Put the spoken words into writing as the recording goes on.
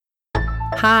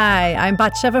Hi, I'm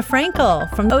Batsheva Frankel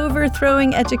from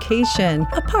Overthrowing Education,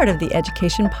 a part of the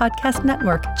Education Podcast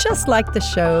Network, just like the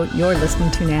show you're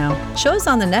listening to now. Shows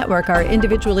on the network are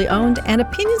individually owned and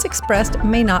opinions expressed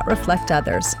may not reflect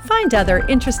others. Find other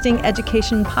interesting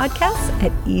education podcasts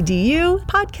at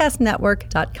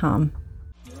edupodcastnetwork.com.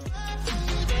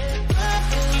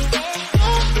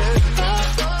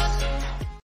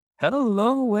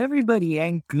 Hello, everybody,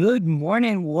 and good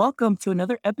morning. Welcome to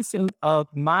another episode of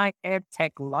My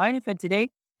EdTech Life. And today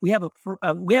we have a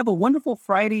wonderful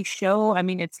Friday show. I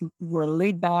mean, we're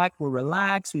laid back, we're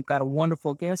relaxed. We've got a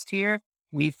wonderful guest here.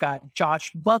 We've got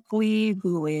Josh Buckley,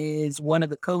 who is one of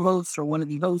the co-hosts or one of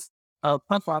the hosts of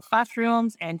Punk Rock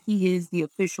Classrooms, and he is the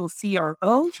official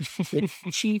CRO, the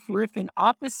Chief Riffing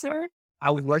Officer. I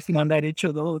was working on that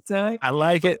intro the whole time. I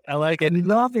like it.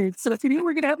 Love it. So today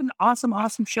we're going to have an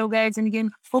awesome show, guys. And again,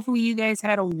 hopefully you guys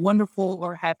had a wonderful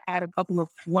or have had a couple of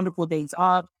wonderful days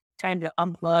off, time to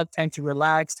unplug, time to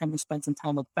relax, time to spend some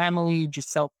time with family, just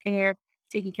self-care,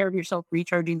 taking care of yourself,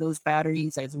 recharging those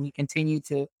batteries as we continue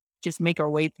to just make our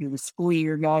way through the school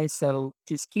year, guys. So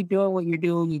just keep doing what you're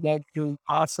doing. You guys are doing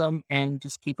awesome, and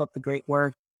just keep up the great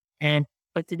work.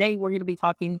 But today we're going to be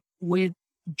talking with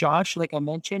Josh, like I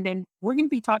mentioned, and we're going to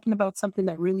be talking about something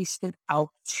that really stood out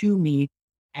to me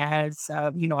as,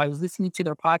 I was listening to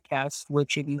their podcast,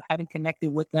 which if you haven't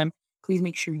connected with them, please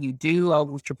make sure you do,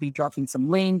 which will be dropping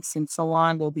some links and so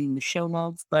on. They'll be in the show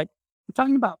notes, but we're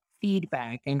talking about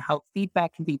feedback and how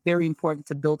feedback can be very important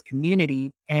to build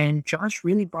community. And Josh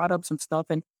really brought up some stuff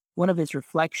in one of his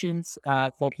reflections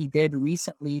that he did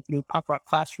recently through Punk Rock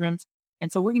Classrooms.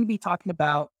 And so we're going to be talking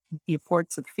about the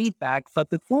importance of feedback. But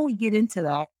before we get into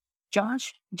that,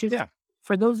 Josh,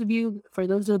 for those of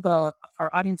our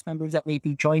audience members that may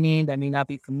be joining, that may not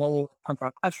be familiar with Punk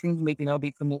Rock Classrooms, maybe not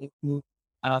be familiar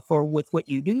with what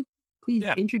you do, please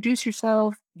introduce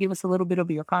yourself, give us a little bit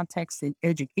of your context in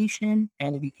education,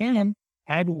 and if you can,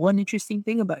 add one interesting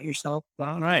thing about yourself.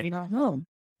 All right. You know.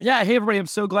 Yeah. Hey, everybody. I'm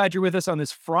so glad you're with us on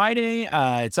this Friday.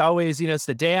 It's always, it's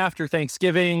the day after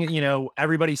Thanksgiving.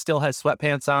 Everybody still has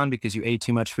sweatpants on because you ate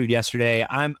too much food yesterday.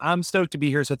 I'm stoked to be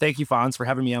here. So thank you, Fonz, for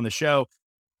having me on the show.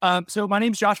 So my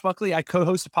name's Josh Buckley. I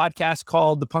co-host a podcast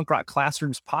called the Punk Rock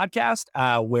Classrooms Podcast,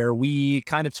 where we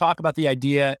kind of talk about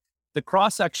the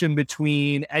cross-section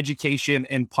between education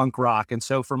and punk rock. And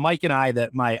so for Mike and I,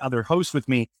 my other host with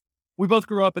me, we both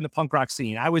grew up in the punk rock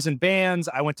scene. I was in bands.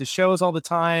 I went to shows all the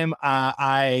time.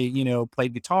 I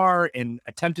played guitar and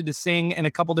attempted to sing in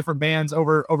a couple different bands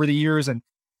over the years. And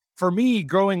for me,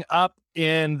 growing up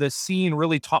in the scene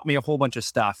really taught me a whole bunch of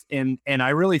stuff. And I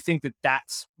really think that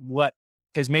that's what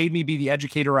has made me be the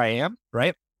educator I am,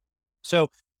 right? So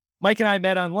Mike and I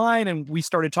met online, and we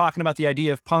started talking about the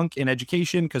idea of punk in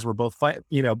education because we're both punk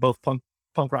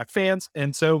rock fans.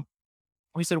 And so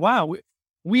we said, wow,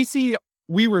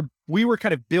 we were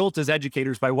kind of built as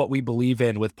educators by what we believe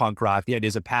in with punk rock, the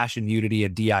ideas of passion, unity,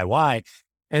 and DIY.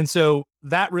 And so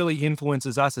that really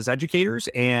influences us as educators.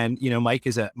 And, Mike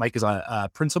is a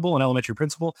principal, an elementary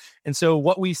principal. And so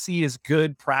what we see is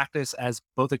good practice as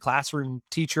both a classroom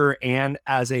teacher and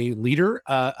as a leader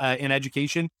in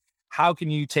education. How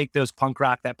can you take that punk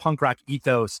rock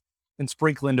ethos and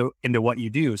sprinkle into what you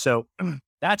do? So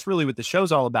that's really what the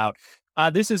show's all about.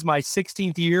 This is my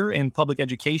 16th year in public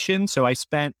education. So I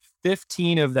spent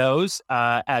 15 of those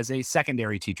as a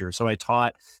secondary teacher. So I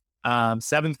taught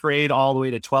 7th grade all the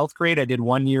way to 12th grade. I did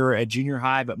 1 year at junior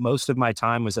high, but most of my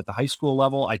time was at the high school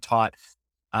level. I taught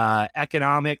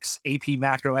economics, AP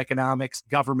macroeconomics,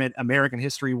 government, American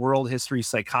history, world history,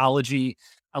 psychology,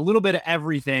 a little bit of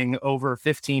everything over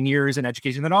 15 years in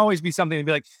education. There'd always be something to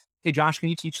be like, hey, Josh, can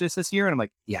you teach this year? And I'm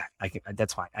like, yeah, I can.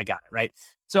 That's fine. I got it. Right.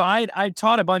 So I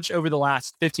taught a bunch over the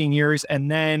last 15 years.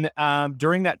 And then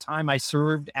during that time, I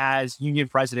served as union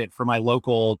president for my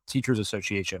local teachers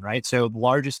association. Right. So the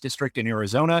largest district in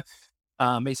Arizona,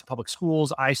 Mesa Public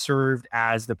Schools. I served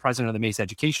as the president of the Mesa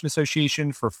Education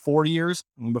Association for 4 years.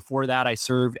 And before that, I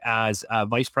served as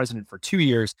vice president for 2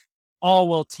 years, all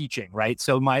while teaching. Right.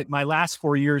 So my last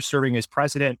 4 years serving as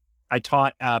president, I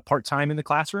taught part-time in the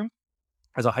classroom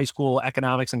as a high school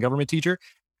economics and government teacher.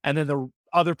 And then the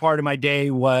other part of my day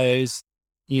was,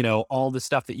 all the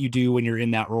stuff that you do when you're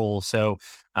in that role. So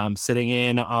sitting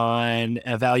in on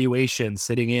evaluations,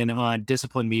 sitting in on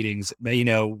discipline meetings,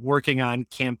 working on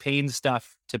campaign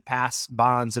stuff to pass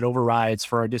bonds and overrides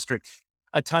for our district,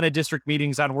 a ton of district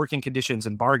meetings on working conditions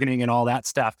and bargaining and all that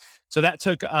stuff. So that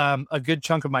took a good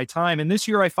chunk of my time. And this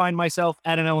year I find myself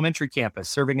at an elementary campus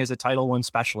serving as a Title I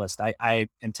specialist. I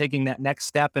am taking that next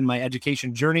step in my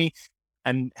education journey.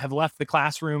 and have left the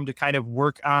classroom to kind of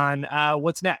work on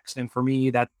what's next. And for me,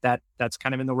 that's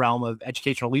kind of in the realm of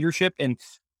educational leadership. And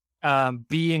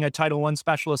being a Title I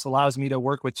specialist allows me to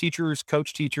work with teachers,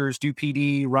 coach teachers, do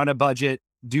PD, run a budget,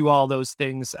 do all those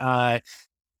things, and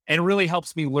really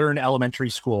helps me learn elementary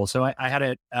school. So I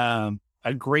had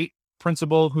a great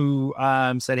principal who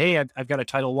said, "Hey, I've got a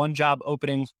Title I job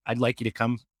opening. I'd like you to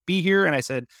come be here." And I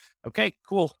said, "Okay,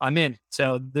 cool, I'm in."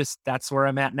 So that's where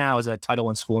I'm at now as a Title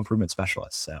I school improvement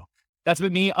specialist. So that's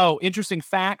been me. Oh, interesting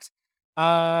fact.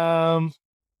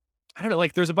 I don't know,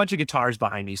 like there's a bunch of guitars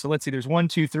behind me. So let's see, there's 1,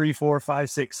 2, 3, 4, 5,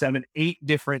 6, 7, 8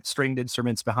 different stringed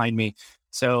instruments behind me.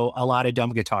 So a lot of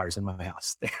dumb guitars in my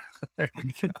house. There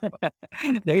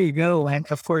you go. And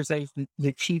of course,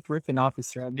 the chief riffing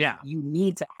officer. I mean, Yeah. you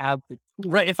need to have the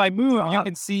tools. Right. If I move, Wow.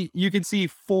 you can see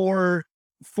four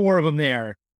of them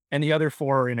there, and the other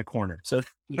 4 are in a corner. So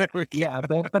Yeah,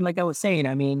 but like I was saying,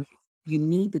 I mean, you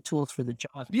need the tools for the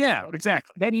job. yeah,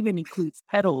 exactly. That even includes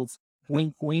pedals.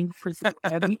 Wink, wink for some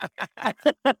heavy.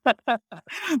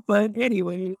 But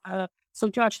anyway, so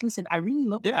Josh, listen, I really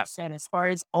love what Yeah. you said as far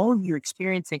as all of your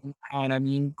experience that you had. I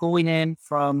mean, going in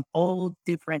from all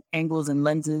different angles and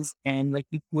lenses, and like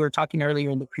we were talking earlier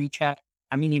in the pre-chat,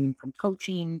 I mean, even from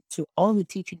coaching to all the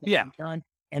teaching that Yeah. you've done,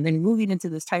 and then moving into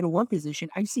this Title I position,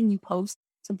 I've seen you post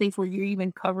some things where you're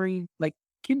even covering like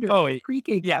Oh, wait.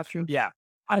 pre-K Yeah. classroom. Yeah.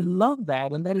 I love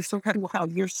that. And that is so cool how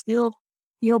you're still,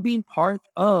 being part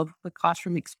of the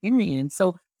classroom experience.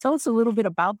 So tell us a little bit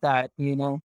about that.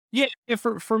 Yeah,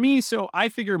 for me, so I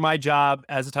figure my job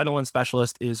as a Title I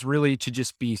specialist is really to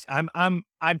just be I'm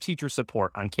teacher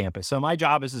support on campus. So my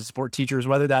job is to support teachers,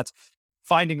 whether that's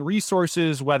finding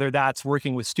resources, whether that's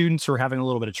working with students who are having a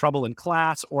little bit of trouble in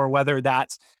class, or whether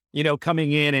that's,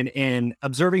 coming in and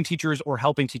observing teachers or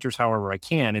helping teachers however I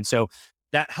can. And so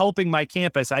that helping my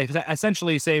campus, I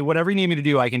essentially say, whatever you need me to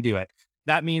do, I can do it.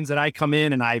 That means that I come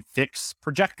in and I fix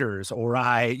projectors, or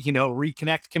I,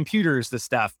 reconnect computers to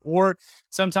stuff, or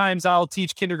sometimes I'll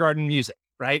teach kindergarten music,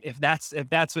 right? If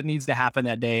that's what needs to happen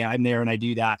that day, I'm there and I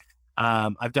do that.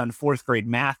 I've done 4th grade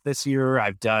math this year.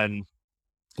 I've done,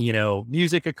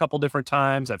 music a couple different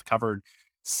times. I've covered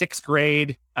 6th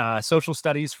grade social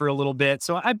studies for a little bit.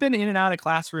 So I've been in and out of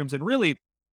classrooms, and really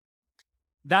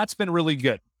that's been really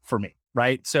good for me.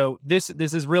 Right. So this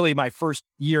is really my first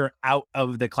year out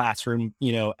of the classroom,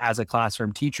 as a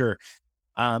classroom teacher.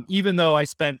 Even though I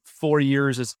spent 4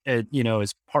 years as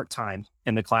part-time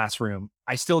in the classroom,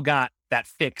 I still got that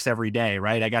fix every day.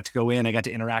 Right. I got to go in, I got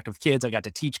to interact with kids, I got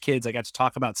to teach kids, I got to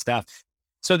talk about stuff.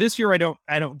 So this year I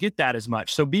don't get that as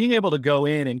much. So being able to go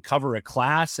in and cover a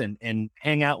class and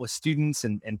hang out with students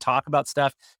and talk about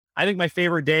stuff, I think my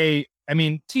favorite day. I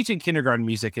mean, teaching kindergarten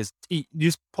music is you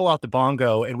just pull out the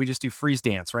bongo and we just do freeze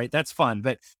dance, right? That's fun.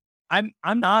 But I'm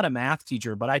not a math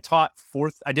teacher, but I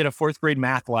did a 4th grade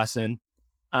math lesson.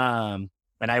 And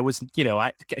I was,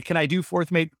 can I do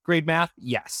 4th grade math?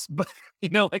 Yes. But,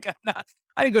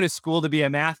 I didn't go to school to be a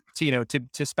math,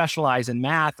 to specialize in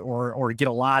math or get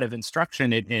a lot of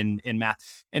instruction in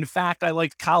math. In fact, I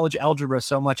liked college algebra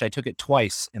so much, I took it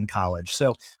twice in college.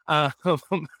 So,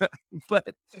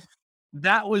 but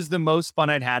that was the most fun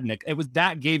I'd had. And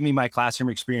that gave me my classroom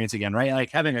experience again, right? Like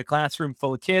having a classroom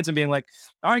full of kids and being like,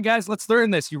 all right, guys, let's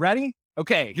learn this. You ready?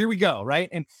 Okay, here we go. Right.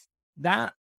 And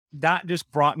that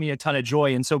just brought me a ton of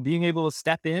joy. And so being able to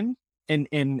step in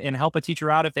and help a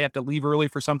teacher out if they have to leave early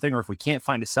for something, or if we can't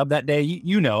find a sub that day,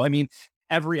 I mean,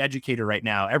 every educator right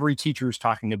now, every teacher is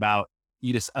talking about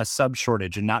a sub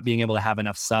shortage and not being able to have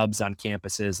enough subs on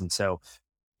campuses. And so,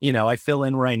 I fill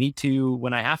in where I need to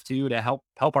when I have to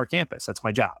help our campus. That's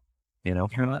my job.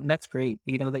 That's great.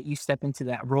 That you step into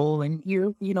that role, and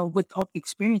you're, with all the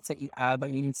experience that you have, I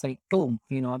mean, it's like, boom,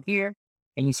 I'm here,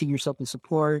 and you see yourself in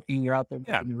support, and you're out there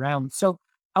moving around. So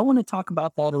I want to talk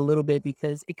about that a little bit,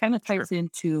 because it kind of ties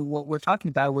into what we're talking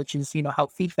about, which is, how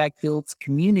feedback builds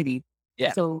community.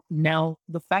 Yeah. So now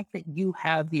the fact that you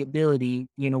have the ability,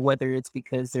 whether it's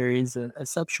because there is a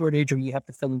sub shortage, or you have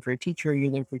to fill in for a teacher, or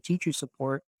you're there for teacher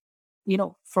support,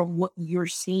 from what you're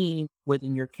seeing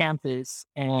within your campus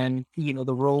and,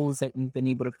 the roles that you've been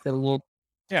able to fill in,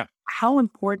 Yeah. how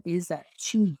important is that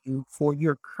to you for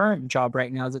your current job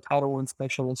right now as a Title I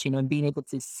specialist, and being able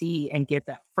to see and get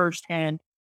that firsthand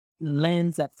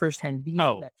lens, that firsthand view,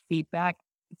 that feedback?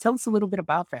 Tell us a little bit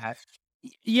about that.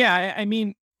 Yeah. I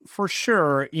mean, for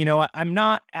sure, I'm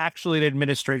not actually an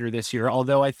administrator this year,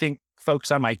 although I think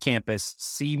folks on my campus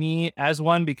see me as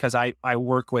one, because I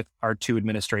work with our 2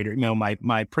 administrators,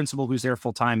 my principal who's there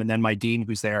full time, and then my dean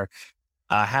who's there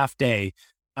half day.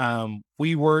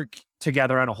 We work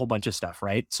together on a whole bunch of stuff,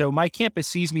 right? So my campus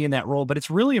sees me in that role, but it's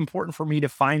really important for me to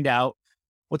find out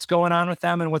what's going on with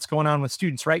them and what's going on with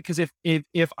students, right? Because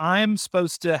if I'm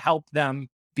supposed to help them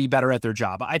be better at their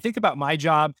job, I think about my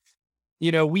job,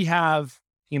 we have,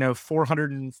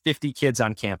 450 kids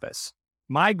on campus.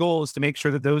 My goal is to make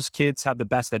sure that those kids have the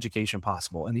best education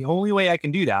possible. And the only way I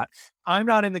can do that, I'm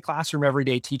not in the classroom every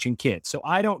day teaching kids. So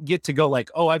I don't get to go like,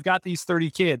 oh, I've got these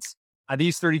 30 kids.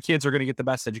 These 30 kids are going to get the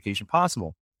best education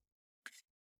possible.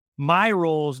 My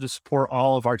role is to support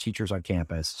all of our teachers on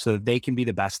campus so that they can be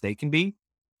the best they can be,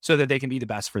 so that they can be the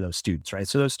best for those students, right?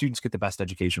 So those students get the best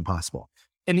education possible.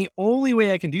 And the only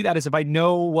way I can do that is if I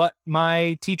know what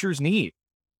my teachers need,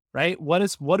 right? What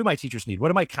do my teachers need? What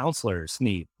do my counselors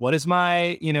need? What does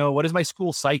my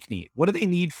school psych need? What do they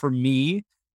need from me?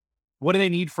 What do they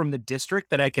need from the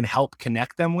district that I can help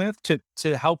connect them with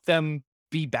to help them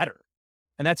be better?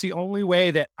 And that's the only way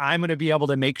that I'm going to be able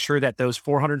to make sure that those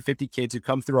 450 kids who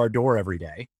come through our door every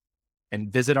day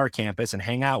and visit our campus and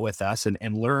hang out with us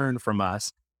and learn from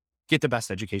us get the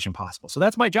best education possible. So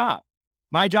that's my job.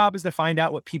 My job is to find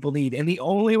out what people need. And the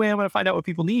only way I'm going to find out what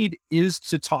people need is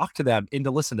to talk to them and to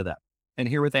listen to them and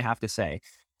hear what they have to say.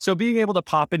 So being able to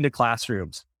pop into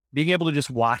classrooms, being able to just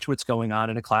watch what's going on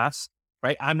in a class,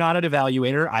 right? I'm not an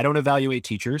evaluator. I don't evaluate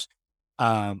teachers.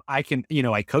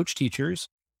 I coach teachers.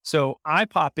 So I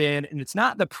pop in and it's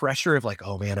not the pressure of like,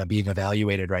 oh man, I'm being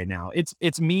evaluated right now.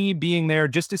 It's me being there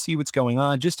just to see what's going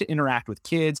on, just to interact with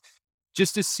kids,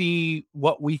 just to see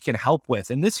what we can help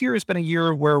with. And this year has been a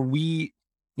year where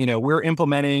we're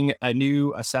implementing a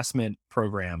new assessment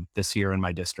program this year in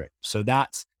my district. So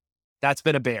that's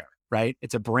been a bear, right?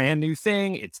 It's a brand new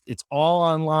thing. It's all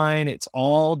online. It's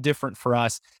all different for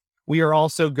us. We are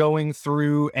also going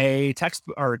through a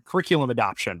textbook or curriculum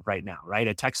adoption right now, right?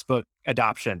 A textbook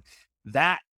adoption.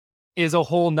 That is a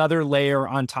whole nother layer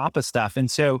on top of stuff. And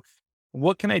so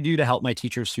what can I do to help my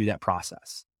teachers through that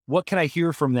process? What can I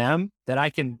hear from them that I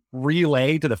can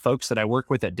relay to the folks that I work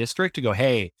with at district to go,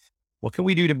 hey, what can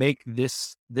we do to make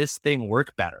this thing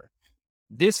work better?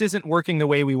 This isn't working the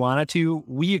way we want it to.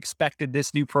 We expected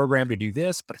this new program to do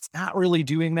this, but it's not really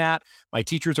doing that. My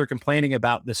teachers are complaining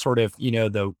about the sort of,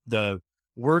 the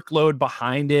workload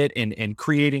behind it and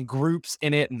creating groups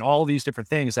in it and all these different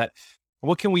things that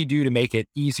what can we do to make it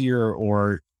easier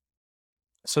or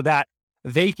so that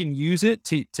they can use it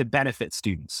to benefit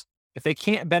students? If they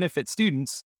can't benefit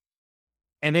students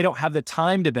and they don't have the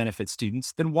time to benefit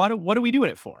students, then what are we doing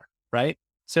it for? Right.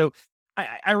 So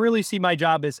I really see my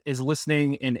job as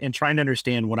listening and trying to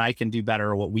understand what I can do better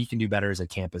or what we can do better as a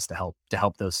campus to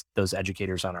help those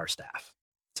educators on our staff.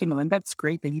 And that's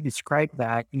great that you described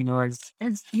that,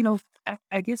 as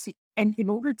I guess, and in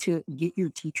order to get your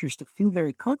teachers to feel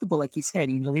very comfortable, like you said,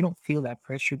 they don't feel that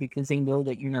pressure because they know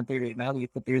that you're not there to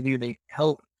evaluate, but they're there to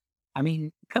help. I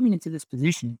mean, coming into this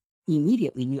position,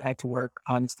 immediately you had to work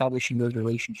on establishing those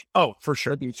relationships. Oh, for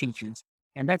sure. With your teachers.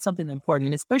 And that's something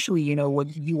important, especially, when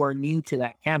you are new to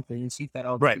that campus, you've got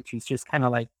all the teachers just kind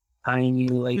of like tying you,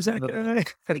 like, who's that guy?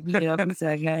 Who's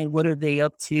that guy? What are they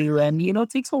up to? And, it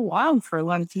takes a while for a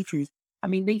lot of teachers. I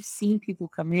mean, they've seen people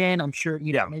come in. I'm sure,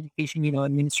 in education,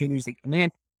 administrators, they come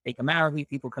in, they come out, new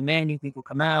people come in, new people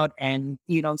come out. And,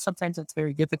 sometimes that's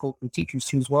very difficult for teachers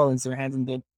too, as well as there hasn't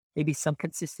been maybe some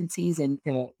consistencies and,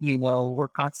 or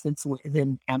constants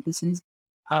within campuses.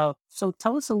 So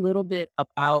tell us a little bit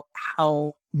about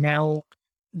how now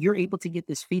you're able to get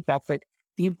this feedback, but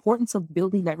the importance of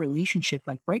building that relationship,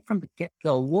 like right from the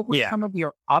get-go. What were some of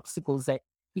your obstacles that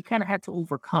you kind of had to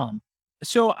overcome?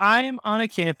 So I'm on a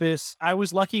campus. I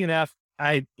was lucky enough.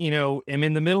 I, am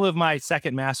in the middle of my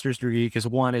second master's degree because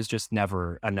one is just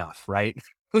never enough, right?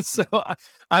 So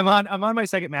I'm on my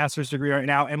second master's degree right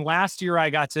now. And last year I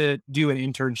got to do an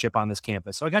internship on this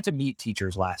campus. So I got to meet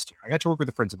teachers last year. I got to work with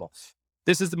the principal.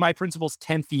 This is my principal's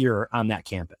 10th year on that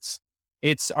campus.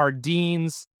 It's our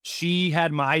dean's. She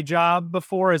had my job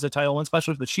before as a Title I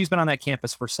specialist, but she's been on that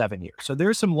campus for 7 years. So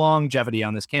there's some longevity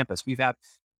on this campus. We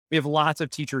have lots of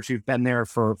teachers who've been there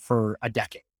for a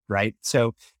decade, right?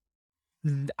 So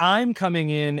I'm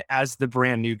coming in as the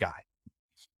brand new guy,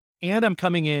 and I'm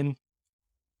coming in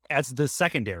as the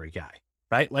secondary guy,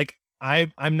 right? Like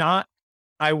I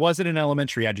wasn't an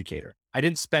elementary educator. I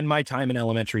didn't spend my time in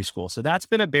elementary school. So that's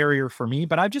been a barrier for me,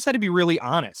 but I've just had to be really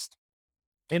honest.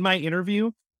 In my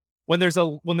interview, when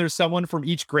there's someone from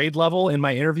each grade level in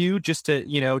my interview, just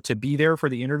to be there for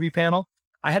the interview panel,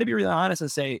 I had to be really honest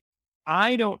and say,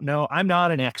 I don't know. I'm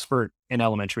not an expert in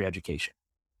elementary education.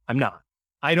 I'm not.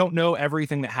 I don't know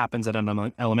everything that happens at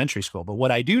an elementary school, but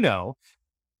what I do know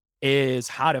is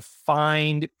how to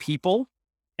find people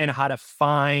and how to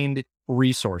find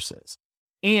resources.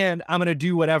 And I'm going to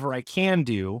do whatever I can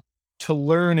do to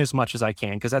learn as much as I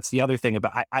can, because that's the other thing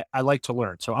about I like to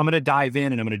learn. So I'm going to dive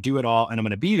in and I'm going to do it all and I'm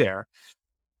going to be there.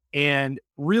 And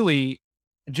really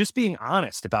just being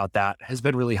honest about that has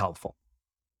been really helpful.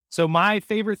 So my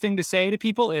favorite thing to say to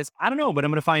people is, I don't know, but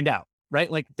I'm going to find out,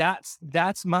 right? Like that's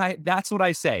what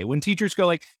I say when teachers go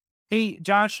like, hey,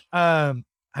 Josh, I'm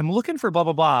looking for blah,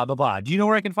 blah, blah, blah, blah. Do you know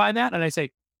where I can find that? And I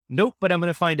say, nope, but I'm going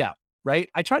to find out, right?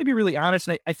 I try to be really honest.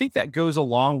 And I think that goes a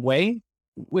long way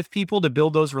with people to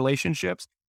build those relationships.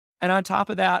 And on top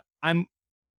of that,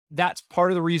 that's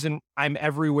part of the reason I'm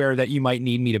everywhere that you might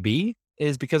need me to be,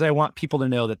 is because I want people to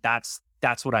know that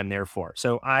that's what I'm there for.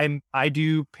 So I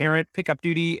do parent pickup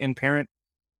duty and parent,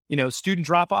 student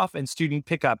drop off and student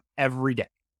pickup every day.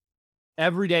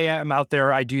 Every day I'm out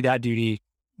there, I do that duty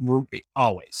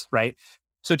always, right?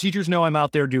 So teachers know I'm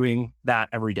out there doing that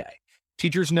every day.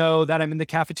 Teachers know that I'm in the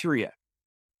cafeteria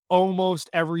almost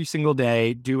every single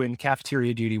day doing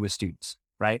cafeteria duty with students,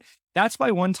 right? That's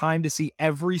my one time to see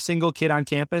every single kid on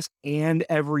campus and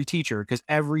every teacher, because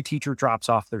every teacher drops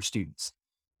off their students.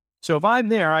 So if I'm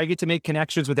there, I get to make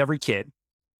connections with every kid,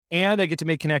 and I get to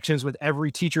make connections with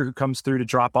every teacher who comes through to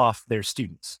drop off their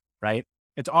students, right?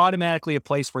 It's automatically a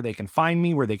place where they can find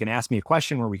me, where they can ask me a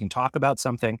question, where we can talk about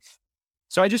something.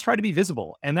 So I just try to be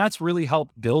visible, and that's really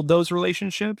helped build those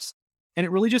relationships. And it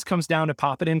really just comes down to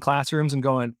popping in classrooms and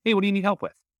going, hey, what do you need help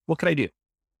with? What could I do?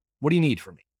 What do you need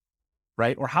from me?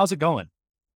 Right? Or how's it going?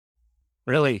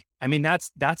 Really? I mean,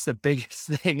 that's the biggest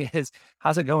thing is,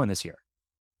 how's it going this year?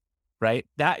 Right?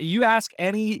 That you ask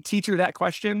any teacher that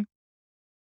question,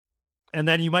 and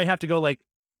then you might have to go like,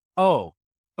 oh,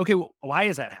 okay, well, why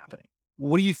is that happening?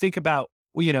 What do you think about,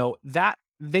 that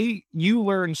you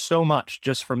learn so much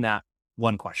just from that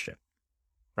one question.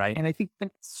 Right. And I think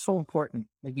that's so important.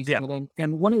 Like you Yeah. said,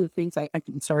 and one of the things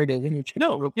I'm sorry to interject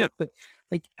No, real yeah. quick, but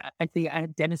like I think I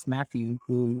had Dennis Matthew,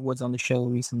 who was on the show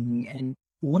recently, and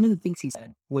one of the things he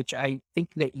said, which I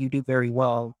think that you do very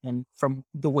well, and from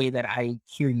the way that I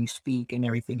hear you speak and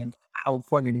everything, and how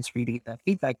important it is for you to get that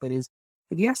feedback, but is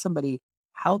if you ask somebody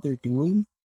how they're doing,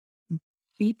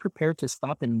 be prepared to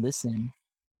stop and listen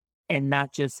and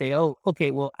not just say, oh,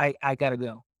 okay, well, I gotta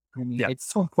go. I mean, Yeah. it's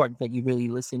so important that you really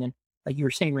listen. And like you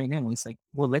were saying right now, it's like,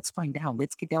 well, let's find out.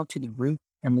 Let's get down to the root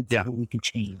and let's see Yeah. what we can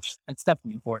change. That's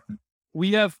definitely important.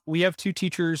 We have two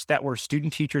teachers that were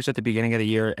student teachers at the beginning of the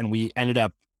year, and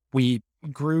we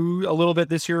grew a little bit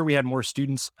this year. We had more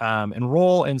students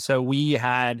enroll, and so we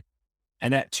had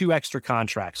two extra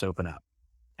contracts open up.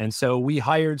 And so we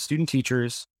hired student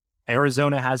teachers.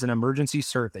 Arizona has an emergency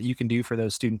cert that you can do for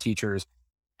those student teachers,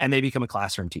 and they become a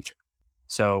classroom teacher.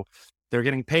 So they're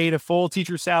getting paid a full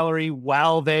teacher salary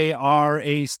while they are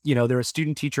they're a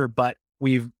student teacher, but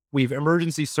we've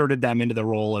emergency certed them into the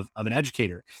role of an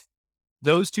educator.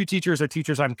 Those two teachers are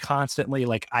teachers I'm constantly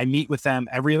I meet with them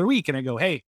every other week and I go,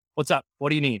 hey, what's up? What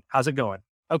do you need? How's it going?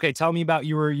 Okay, tell me about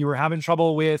you were having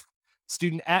trouble with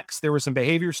student X. There was some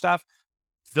behavior stuff.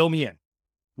 Fill me in.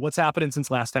 What's happening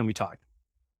since last time we talked?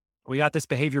 We got this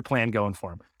behavior plan going for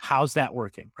them. How's that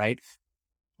working? Right?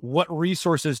 What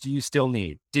resources do you still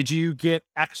need? Did you get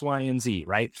X, Y, and Z?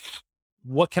 Right?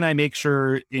 What can I make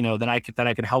sure that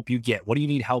I can help you get? What do you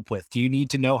need help with? Do you need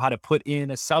to know how to put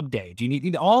in a sub day? Do you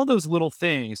need all those little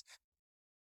things?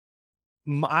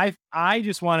 I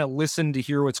just want to listen to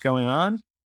hear what's going on,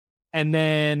 and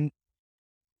then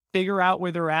figure out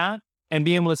where they're at and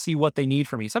be able to see what they need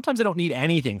from me. Sometimes they don't need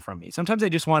anything from me. Sometimes they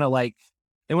just want to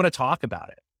they want to talk about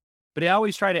it. But I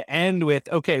always try to end with,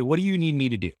 okay, what do you need me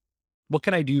to do? What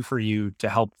can I do for you to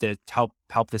help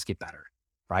this get better?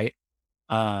 Right.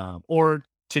 Or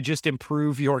to just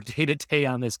improve your day-to-day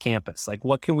on this campus.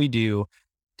 What can we do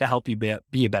to help you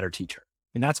be a better teacher?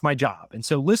 And that's my job. And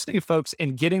so listening to folks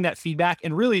and getting that feedback,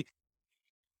 and really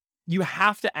I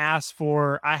have to ask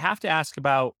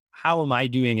about, how am I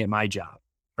doing at my job?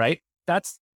 Right.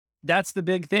 That's the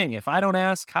big thing. If I don't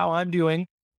ask how I'm doing,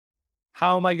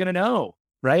 how am I going to know?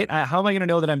 Right. How am I going to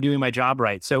know that I'm doing my job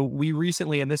right? So we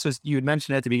recently, and you had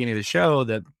mentioned at the beginning of the show,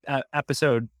 the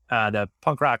episode, the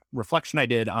punk rock reflection I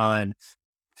did on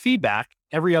feedback.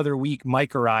 Every other week,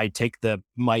 Mike or I take the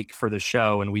mic for the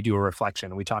show and we do a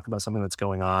reflection and we talk about something that's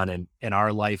going on in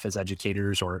our life as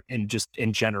educators or just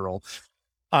in general.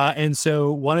 And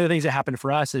so one of the things that happened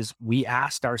for us is we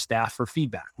asked our staff for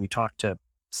feedback. We talked to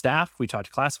staff, we talked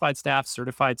to classified staff,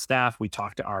 certified staff, we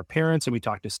talked to our parents, and we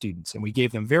talked to students, and we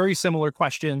gave them very similar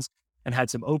questions and had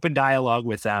some open dialogue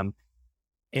with them.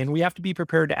 And we have to be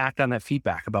prepared to act on that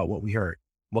feedback about what we heard.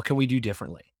 What can we do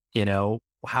differently?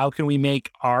 How can we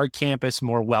make our campus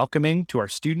more welcoming to our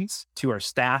students, to our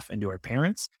staff, and to our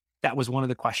parents? That was one of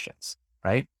the questions,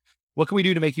 right? What can we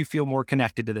do to make you feel more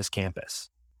connected to this campus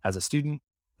as a student,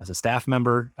 as a staff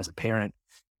member, as a parent.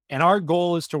 And our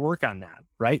goal is to work on that,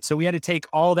 right? So we had to take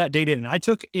all that data in. And I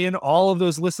took in all of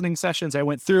those listening sessions. I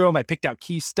went through them. I picked out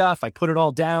key stuff. I put it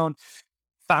all down,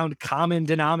 found common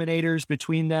denominators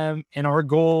between them. And our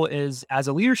goal is, as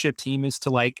a leadership team, is to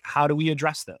like, how do we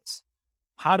address those?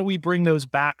 How do we bring those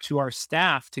back to our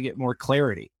staff to get more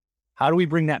clarity? How do we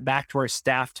bring that back to our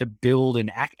staff to build an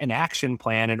action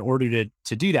plan in order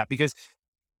to do that? Because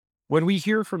when we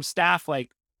hear from staff, like,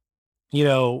 you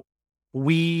know,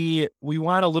 we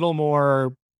want a little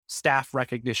more staff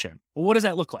recognition. Well, what does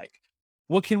that look like?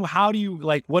 What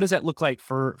does that look like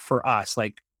for us?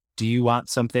 Like, do you want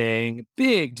something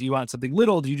big? Do you want something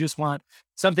little? Do you just want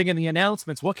something in the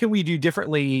announcements? What can we do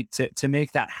differently to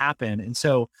make that happen? And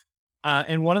so,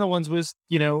 and one of the ones was,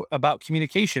 about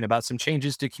communication, about some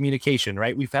changes to communication,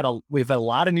 right? We've had a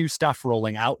lot of new stuff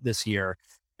rolling out this year.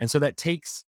 And so that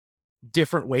takes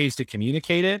different ways to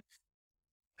communicate it.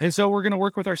 And so we're going to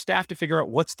work with our staff to figure out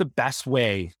what's the best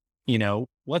way,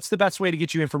 what's the best way to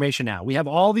get you information now. We have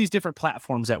all these different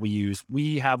platforms that we use.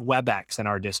 We have WebEx in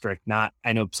our district.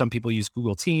 I know some people use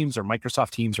Google Teams or Microsoft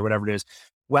Teams or whatever it is.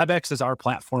 WebEx is our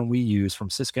platform we use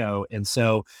from Cisco. And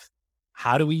so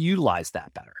how do we utilize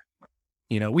that better?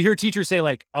 We hear teachers say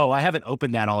like, oh, I haven't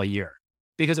opened that all year,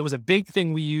 because it was a big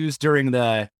thing we used during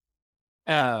we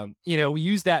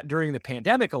used that during the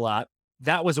pandemic a lot.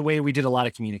 That was a way we did a lot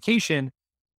of communication.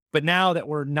 But now that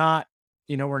we're not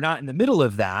in the middle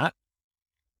of that,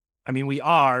 I mean, we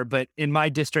are, but in my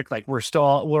district, like we're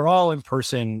all in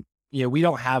person. We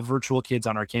don't have virtual kids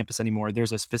on our campus anymore.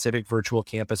 There's a specific virtual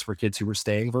campus for kids who were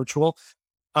staying virtual.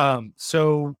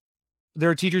 So there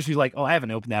are teachers who like, oh, I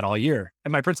haven't opened that all year.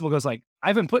 And my principal goes like,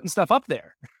 I've been putting stuff up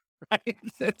there. Right.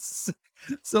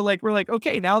 So like, we're like,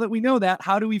 okay, now that we know that,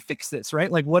 how do we fix this? Right.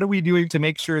 Like, what are we doing to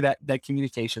make sure that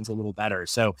communication's a little better?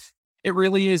 So it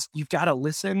really is, you've got to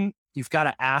listen, you've got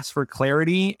to ask for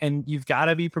clarity, and you've got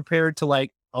to be prepared to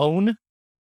like own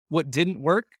what didn't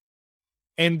work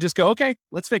and just go, okay,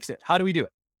 let's fix it. How do we do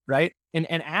it? Right. And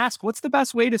ask, what's the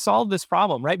best way to solve this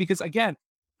problem? Right. Because again,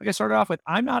 like I started off with,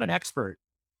 I'm not an expert,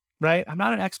 right? I'm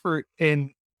not an expert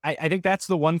in, I think that's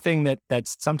the one thing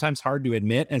that's sometimes hard to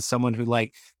admit as someone who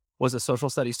like was a social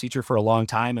studies teacher for a long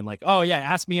time and like, oh yeah,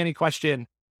 ask me any question.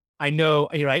 I know,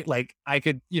 right? Like I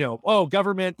could, oh,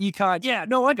 government, econ. Yeah,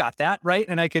 no, I got that. Right.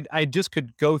 And I just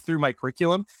could go through my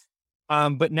curriculum.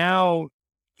 But now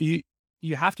you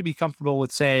have to be comfortable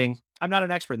with saying, I'm not an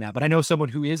expert in that, but I know someone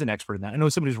who is an expert in that. I know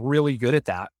someone who's really good at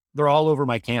that. They're all over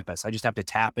my campus. I just have to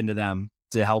tap into them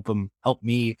to help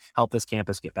me help this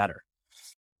campus get better.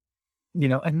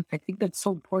 And I think that's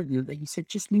so important that you said,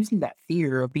 just losing that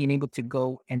fear of being able to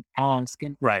go and ask.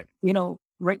 And, right.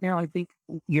 Right now, I think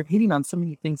you're hitting on so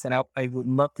many things that I would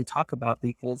love to talk about,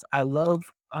 because I love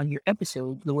on your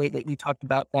episode, the way that you talked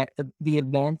about that, the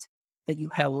event that you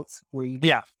held where you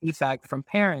got feedback from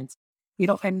parents,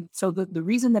 and so the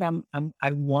reason that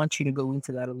I want you to go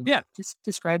into that a little bit, just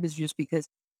describe is just because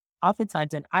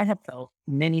oftentimes, and I have felt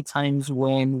many times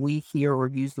when we hear or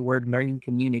use the word learning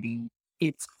community,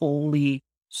 it's only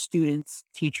students,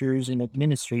 teachers, and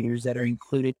administrators that are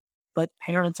included, but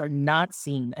parents are not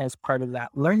seen as part of that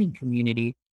learning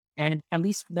community. And at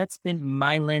least that's been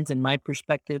my lens and my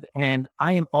perspective. And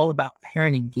I am all about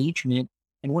parent engagement.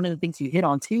 And one of the things you hit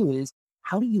on too is,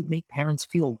 how do you make parents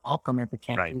feel welcome at the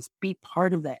campus, be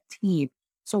part of that team?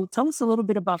 So tell us a little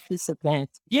bit about this event.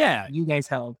 Yeah. You guys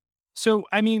held. So,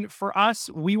 I mean, for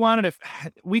us, we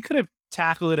could have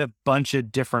tackled it a bunch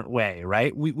of different way,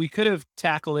 right? We could have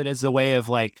tackled it as a way of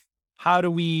like, how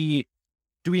do we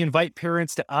invite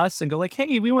parents to us and go like,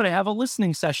 hey, we want to have a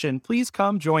listening session. Please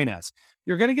come join us.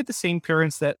 You're going to get the same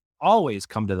parents that always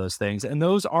come to those things. And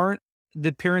those aren't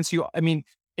the parents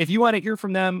if you want to hear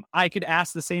from them, I could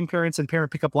ask the same parents in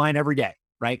parent pickup line every day,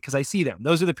 right? Because I see them.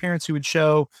 Those are the parents who would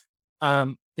show,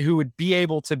 who would be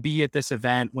able to be at this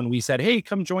event when we said, hey,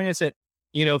 come join us at,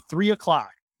 3:00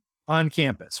 on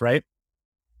campus, right?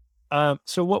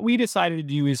 So what we decided to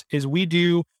do is we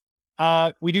do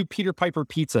Peter Piper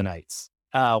pizza nights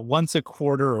once a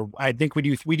quarter, or I think we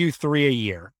do 3 a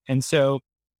year. And so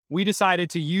we decided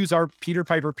to use our Peter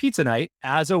Piper pizza night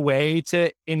as a way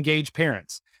to engage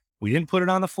parents. We didn't put it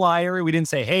on the flyer. We didn't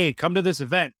say, hey, come to this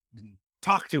event,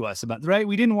 talk to us about, right?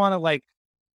 We didn't want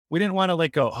to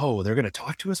go, oh, they're going to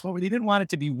talk to us. Well, we didn't want it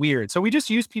to be weird. So we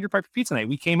just used Peter Piper pizza night.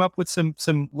 We came up with some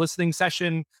listening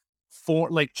session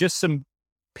for like just some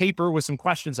paper with some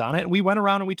questions on it. And we went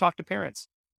around and we talked to parents.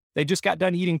 They just got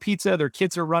done eating pizza. Their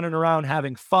kids are running around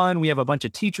having fun. We have a bunch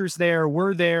of teachers there.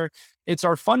 We're there. It's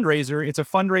our fundraiser. It's a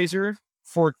fundraiser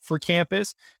for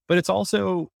campus, but it's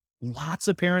also lots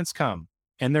of parents come,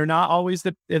 and they're not always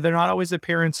the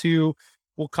parents who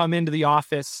will come into the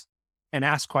office and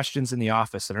ask questions in the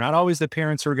office. And they're not always the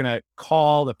parents who are going to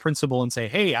call the principal and say,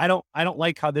 hey, I don't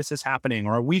like how this is happening,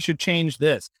 or we should change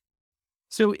this.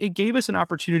 So it gave us an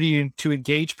opportunity to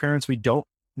engage parents we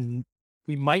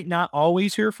might not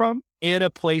always hear from in a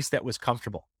place that was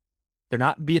comfortable. They're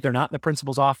not in the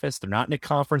principal's office. They're not in a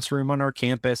conference room on our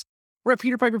campus. We're at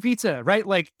Peter Piper Pizza, right?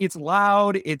 Like, it's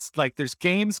loud. It's like there's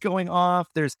games going off.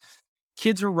 There's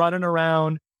kids are running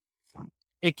around.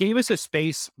 It gave us a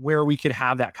space where we could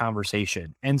have that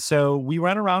conversation. And so we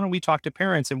went around and we talked to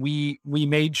parents, and we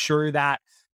made sure that,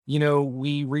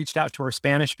 we reached out to our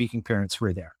Spanish speaking parents who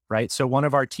were there, right? So one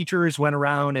of our teachers went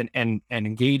around and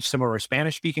engaged some of our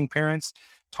Spanish speaking parents,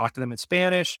 talked to them in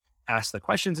Spanish, asked the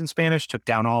questions in Spanish, took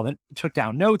down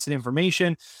notes and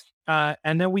information.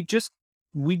 And then we just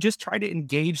tried to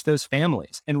engage those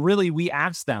families. And really, we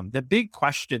asked them the big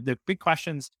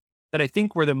questions that I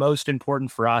think were the most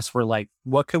important for us were like,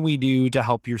 what can we do to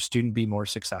help your student be more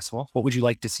successful? What would you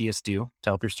like to see us do to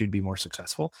help your student be more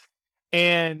successful?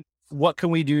 And what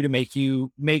can we do to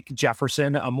make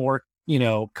Jefferson a more,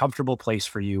 comfortable place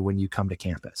for you when you come to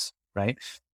campus, right?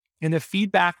 And the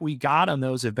feedback we got on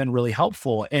those have been really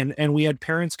helpful. And we had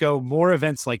parents go, more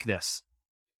events like this,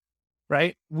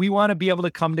 right? We want to be able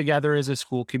to come together as a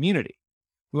school community.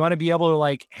 We want to be able to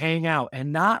like hang out,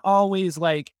 and not always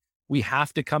like, we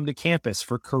have to come to campus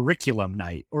for curriculum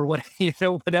night or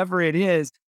whatever it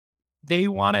is. They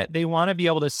want to be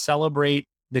able to celebrate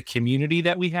the community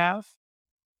that we have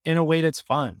in a way that's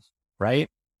fun, right?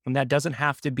 And that doesn't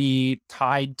have to be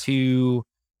tied to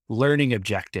learning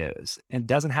objectives, and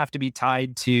doesn't have to be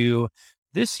tied to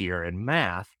this year in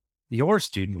math, your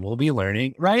student will be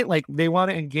learning, right? Like, they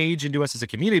want to engage into us as a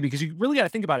community, because you really got to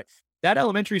think about it. That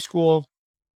elementary school,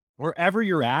 wherever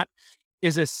you're at,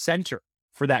 is a center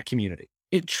for that community.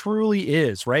 It truly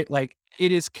is, right? Like,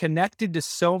 it is connected to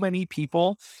so many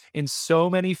people and so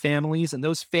many families, and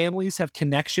those families have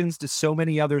connections to so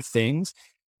many other things,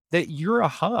 that you're a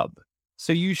hub.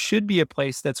 So you should be a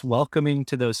place that's welcoming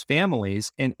to those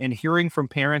families, and hearing from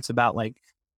parents about like,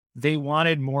 they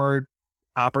wanted more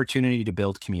opportunity to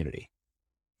build community.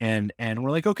 And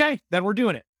we're like, okay, then we're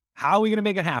doing it. How are we going to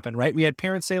make it happen? Right. We had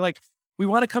parents say like, we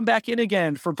want to come back in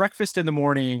again for breakfast in the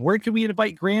morning. Where can we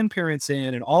invite grandparents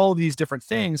in, and all of these different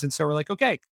things? And so we're like,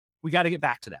 okay, we got to get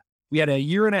back to that. We had a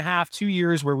year and a half, 2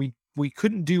 years where we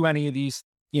couldn't do any of these,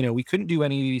 we couldn't do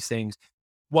any of these things.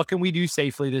 What can we do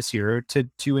safely this year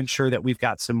to ensure that we've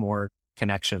got some more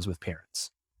connections with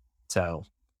parents? So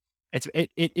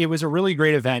it was a really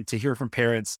great event to hear from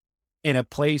parents in a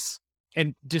place,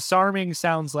 and disarming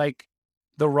sounds like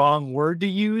the wrong word to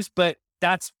use, but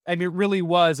it really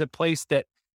was a place that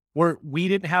where we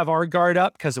didn't have our guard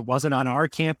up because it wasn't on our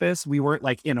campus. We weren't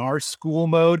like in our school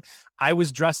mode. I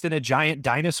was dressed in a giant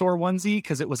dinosaur onesie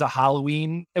because it was our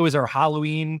Halloween,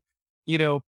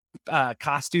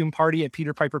 costume party at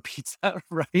Peter Piper Pizza,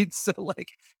 right? So like,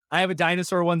 I have a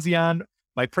dinosaur onesie on.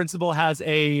 My principal has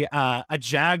a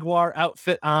Jaguar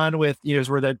outfit on with,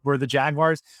 we're the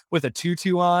Jaguars with a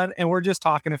tutu on, and we're just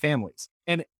talking to families.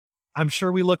 And I'm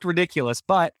sure we looked ridiculous,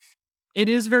 but it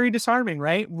is very disarming,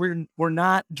 right? We're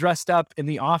not dressed up in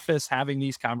the office having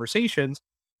these conversations.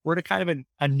 We're at kind of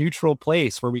a neutral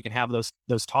place where we can have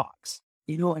those talks.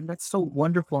 And that's so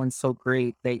wonderful and so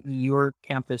great that your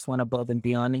campus went above and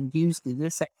beyond and used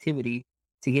this activity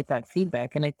to get that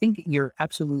feedback. And I think you're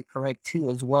absolutely correct too,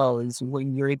 as well, is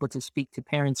when you're able to speak to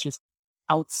parents just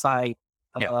outside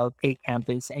of a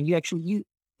campus, and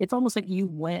it's almost like you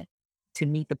went to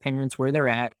meet the parents where they're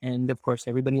at. And of course,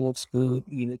 everybody loves food.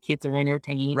 The kids are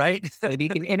entertained, right? So you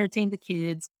can entertain the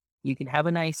kids. You can have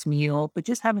a nice meal, but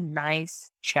just have a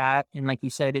nice chat. And like you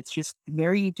said, it's just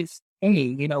very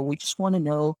hey, we just want to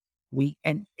know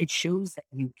and it shows that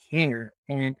you care.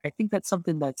 And I think that's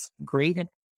something that's great. And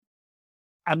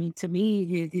I mean, to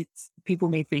me, it's people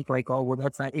may think like, oh, well,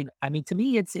 that's not it. I mean, to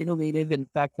me, it's innovative in the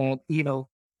fact that,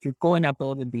 you're going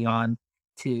above and beyond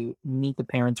to meet the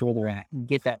parents where they're at and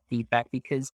get that feedback.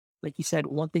 Because like you said,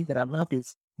 one thing that I love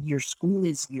is your school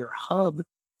is your hub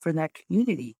for that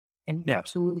community. And you're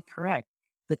absolutely correct.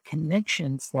 The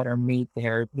connections that are made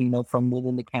there, from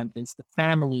within the campus, the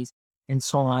families and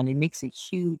so on, it makes a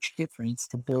huge difference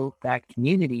to build that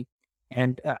community.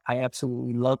 And I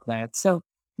absolutely love that. So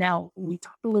now we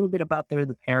talked a little bit about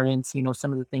the parents,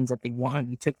 some of the things that they want.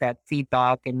 You took that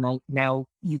feedback, and now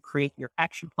you create your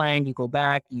action plan. You go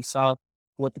back, you saw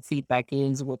what the feedback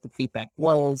is, what the feedback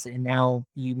was, and now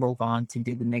you move on to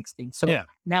do the next thing. So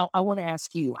now I want to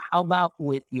ask you, how about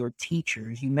with your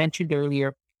teachers? You mentioned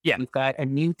earlier, you've got a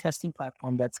new testing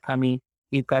platform that's coming.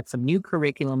 You've got some new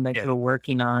curriculum that you're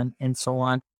working on and so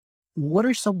on. what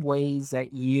are some ways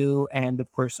that you and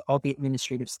of course all the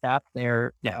administrative staff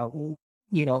there,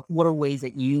 what are ways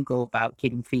that you go about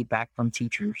getting feedback from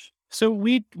teachers? So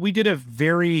we asked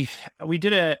very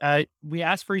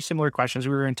similar questions.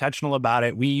 We were intentional about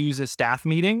it. We use a staff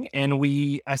meeting and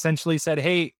we essentially said,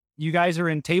 hey, you guys are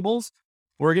in tables.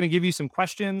 We're going to give you some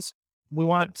questions. We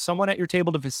want someone at your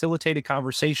table to facilitate a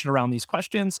conversation around these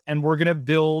questions. And we're going to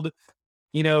build,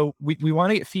 we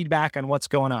want to get feedback on what's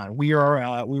going on. We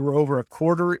were over a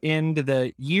quarter into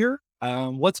the year.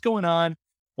 What's going on?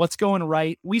 What's going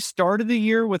right? We started the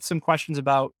year with some questions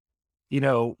about,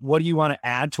 what do you want to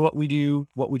add to what we do?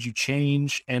 What would you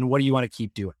change? And what do you want to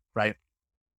keep doing? Right.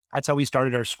 That's how we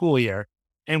started our school year.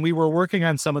 And we were working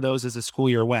on some of those as the school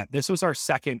year went. This was our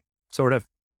second sort of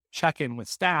check-in with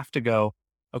staff to go,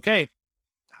 okay,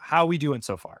 how are we doing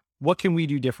so far? What can we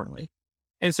do differently?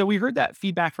 And so we heard that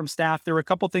feedback from staff. There were a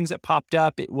couple things that popped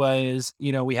up. It was,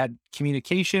 we had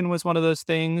communication was one of those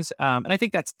things. And I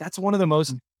think that's one of the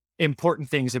most important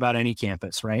things about any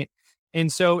campus, right? And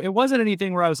so it wasn't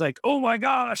anything where I was like, oh my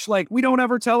gosh, like we don't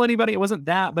ever tell anybody. It wasn't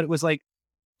that, but it was like,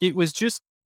 it was just,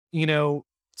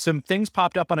 some things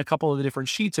popped up on a couple of the different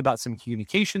sheets about some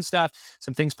communication stuff.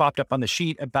 Some things popped up on the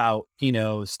sheet about,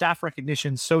 staff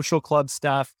recognition, social club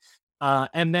stuff.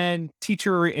 And then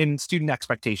teacher and student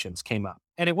expectations came up.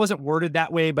 And it wasn't worded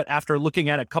that way, but after looking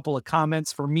at a couple of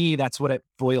comments, for me, that's what it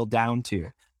boiled down to.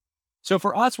 So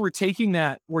for us, we're taking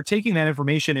that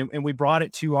information and we brought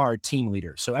it to our team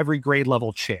leaders. So every grade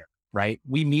level chair, right?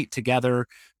 We meet together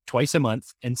twice a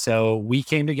month. And so we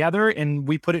came together and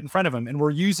we put it in front of them and we're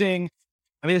using,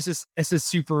 this is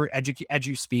super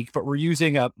edu speak, but we're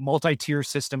using a multi-tier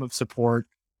system of support,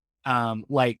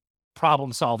 like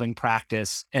problem solving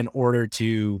practice in order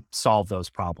to solve those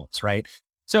problems. Right.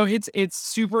 So it's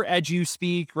super edu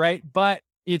speak, right? But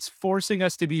it's forcing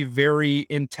us to be very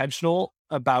intentional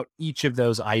about each of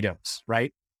those items,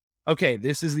 right? Okay,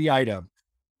 this is the item.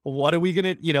 What are we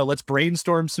going to, let's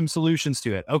brainstorm some solutions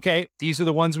to it. Okay, these are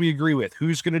the ones we agree with.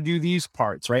 Who's going to do these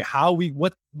parts, right?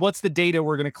 What's the data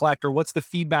we're going to collect or what's the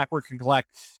feedback we're going to collect?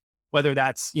 Whether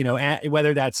that's,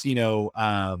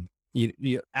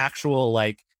 actual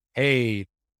like, hey,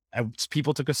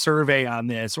 people took a survey on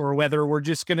this, or whether we're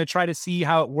just going to try to see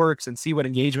how it works and see what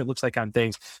engagement looks like on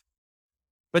things.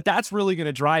 But that's really going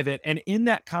to drive it. And in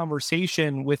that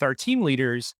conversation with our team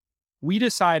leaders, we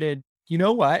decided, you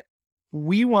know what?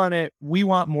 We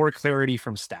want more clarity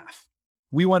from staff.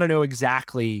 We want to know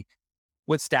exactly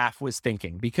what staff was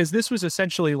thinking, because this was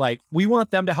essentially like, we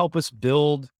want them to help us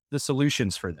build the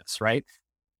solutions for this, right?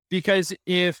 Because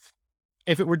if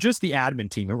it were just the admin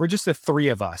team, and we're just the three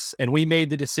of us, and we made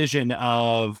the decision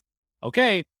of,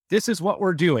 okay, this is what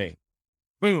we're doing,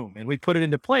 boom, and we put it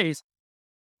into place,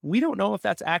 we don't know if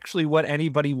that's actually what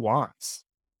anybody wants,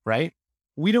 right?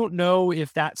 We don't know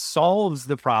if that solves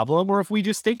the problem or if we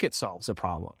just think it solves a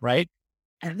problem, right?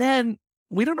 And then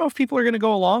we don't know if people are going to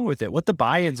go along with it, what the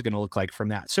buy-in is going to look like from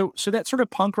that. So that sort of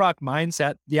punk rock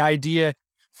mindset, the idea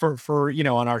for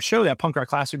on our show, that punk rock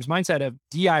classrooms mindset of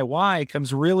DIY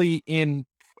comes really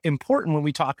important when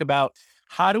we talk about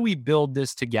how do we build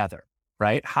this together,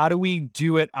 right? How do we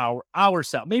do it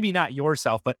ourselves? Maybe not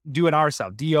yourself, but do it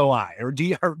ourselves, DOI, or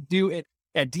do it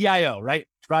at DIO, right?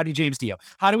 Rodney James Dio.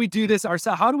 How do we do this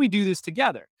ourselves? How do we do this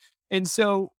together? And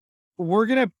so we're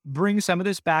going to bring some of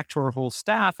this back to our whole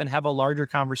staff and have a larger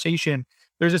conversation.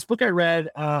 There's this book I read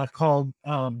called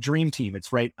Dream Team.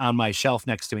 It's right on my shelf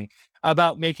next to me,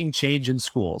 about making change in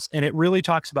schools. And it really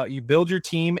talks about you build your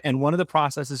team. And one of the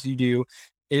processes you do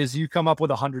is you come up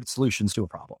with 100 solutions to a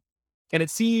problem. And it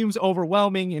seems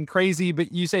overwhelming and crazy,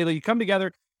 but you say that you come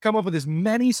together, come up with as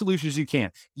many solutions as you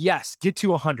can. Yes, get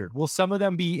to 100. Will some of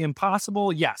them be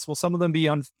impossible? Yes. Will some of them be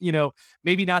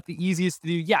maybe not the easiest to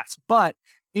do? Yes. But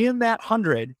in that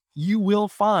 100, you will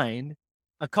find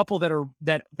a couple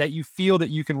that you feel that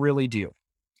you can really do.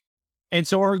 And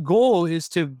so our goal is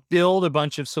to build a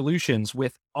bunch of solutions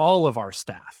with all of our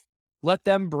staff. Let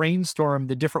them brainstorm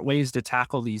the different ways to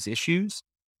tackle these issues,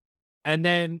 and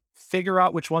then figure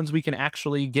out which ones we can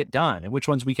actually get done and which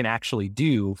ones we can actually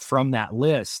do from that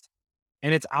list.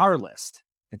 And it's our list.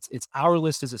 It's our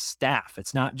list as a staff.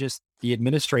 It's not just the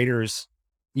administrator's,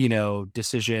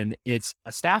 decision. It's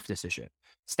a staff decision.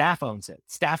 Staff owns it.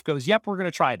 Staff goes, yep, we're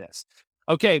going to try this.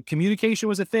 Okay. Communication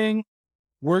was a thing.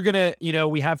 We're going to,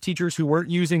 we have teachers who weren't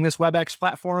using this WebEx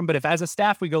platform, but if as a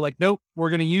staff, we go like, nope, we're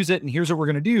going to use it. And here's what we're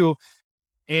going to do.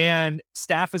 And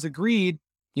staff has agreed,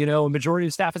 a majority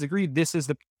of staff has agreed, this is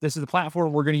the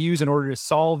platform we're going to use in order to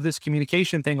solve this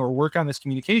communication thing or work on this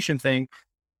communication thing.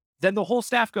 Then the whole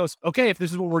staff goes, okay, if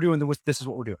this is what we're doing, then this is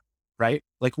what we're doing. Right?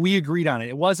 Like we agreed on it.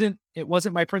 It wasn't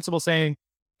my principal saying,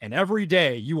 And every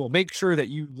day you will make sure that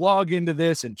you log into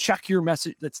this and check your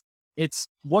message. It's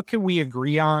what can we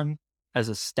agree on as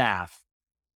a staff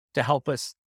to help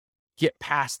us get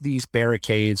past these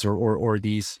barricades or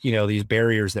these, these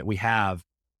barriers that we have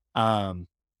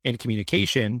in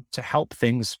communication to help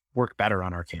things work better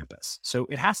on our campus. So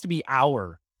it has to be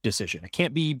our decision. It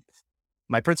can't be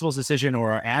my principal's decision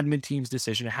or our admin team's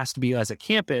decision. It has to be as a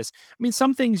campus. I mean,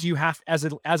 some things you have, as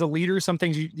a leader, some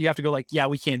things you have to go like, yeah,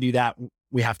 we can't do that.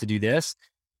 We have to do this.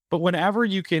 But whenever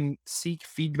you can seek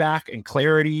feedback and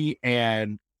clarity,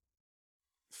 and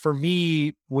for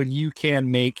me, when you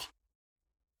can make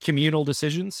communal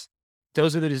decisions,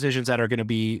 those are the decisions that are going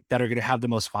to have the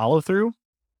most follow through,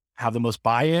 have the most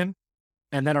buy-in,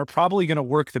 and then are probably going to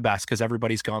work the best because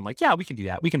everybody's gone like, yeah, we can do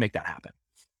that. We can make that happen.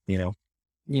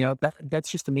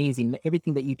 That's just amazing.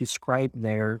 Everything that you described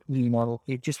there,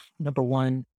 it just, number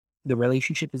one, the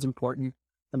relationship is important.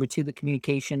 Number two, the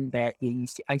communication that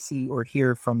I see or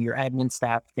hear from your admin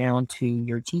staff down to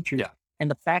your teachers. Yeah. And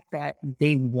the fact that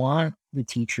they want the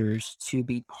teachers to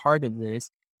be part of this.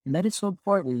 And that is so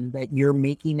important, that you're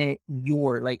making it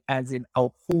as in a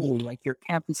whole, like your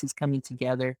campus is coming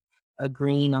together,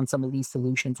 agreeing on some of these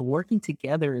solutions, working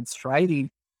together and striving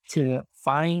to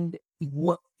find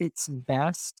what fits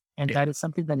best. And that is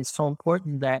something that is so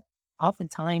important that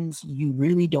oftentimes you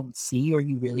really don't see or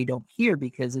you really don't hear,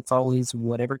 because it's always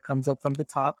whatever comes up from the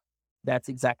top. That's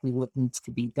exactly what needs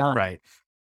to be done. Right.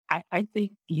 I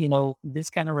think, this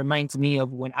kind of reminds me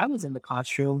of when I was in the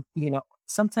classroom.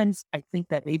 Sometimes I think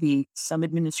that maybe some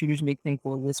administrators may think,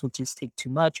 well, this will just take too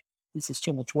much. This is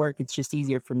too much work. It's just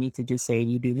easier for me to just say,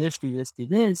 you do this, do this, do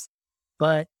this.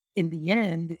 But in the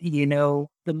end,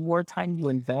 the more time you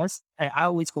invest, I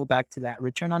always go back to that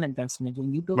return on investment.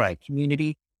 When you build a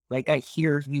community, like I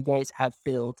hear you guys have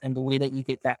built, and the way that you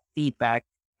get that feedback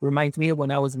reminds me of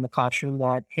when I was in the classroom,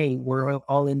 that, hey, we're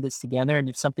all in this together. And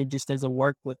if something just doesn't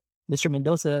work with Mr.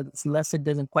 Mendoza, this lesson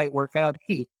doesn't quite work out,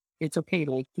 hey, it's okay.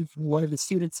 Like if one of the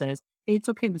students says, hey, it's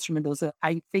okay, Mr. Mendoza,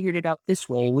 I figured it out this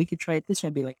way. We could try it this way,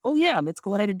 and be like, oh yeah, let's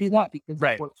go ahead and do that because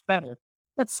it works better.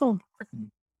 That's so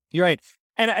important. You're right.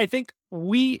 And I think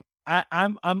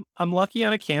I'm lucky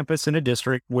on a campus in a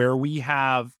district where we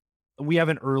have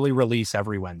an early release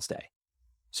every Wednesday.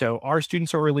 So our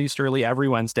students are released early every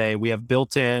Wednesday. We have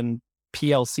built-in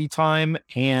PLC time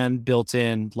and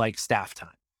built-in staff time.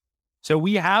 So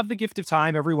we have the gift of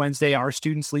time every Wednesday. Our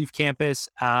students leave campus.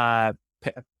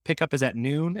 Pickup is at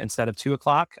noon instead of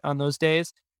 2:00 on those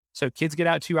days. So kids get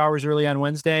out 2 hours early on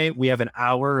Wednesday. We have an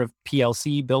hour of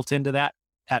PLC built into that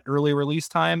at early release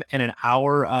time, and an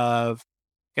hour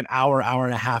and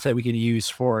a half that we can use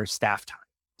for staff time.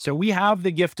 So we have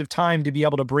the gift of time to be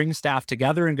able to bring staff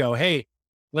together and go, hey,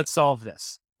 let's solve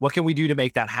this. What can we do to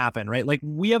make that happen? Right? Like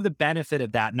we have the benefit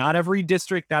of that. Not every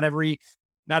district, not every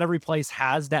place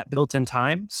has that built-in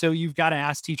time. So you've got to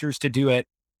ask teachers to do it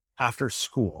after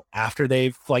school, after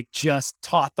they've just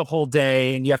taught the whole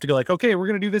day, and you have to go okay, we're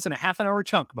going to do this in a half an hour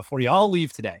chunk before you all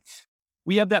leave today.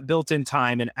 We have that built-in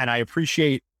time. And I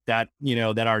appreciate that,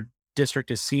 that our district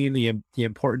is seeing the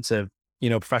importance of,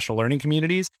 professional learning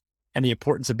communities and the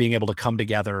importance of being able to come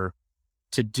together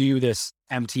to do this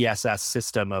MTSS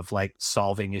system of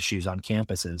solving issues on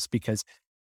campuses. Because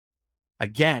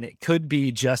again, it could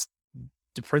be just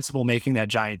the principal making that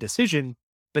giant decision,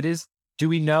 but do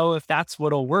we know if that's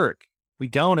what'll work? We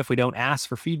don't, if we don't ask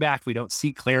for feedback, we don't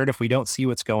seek clarity, if we don't see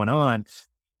what's going on.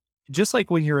 Just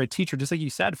like when you're a teacher, just like you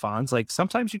said, Fonz,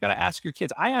 sometimes you got to ask your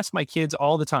kids. I ask my kids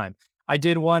all the time. I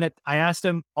asked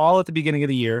them all at the beginning of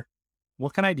the year,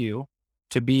 what can I do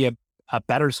to be a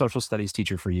better social studies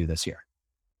teacher for you this year?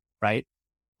 Right?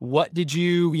 What do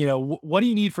you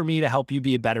need for me to help you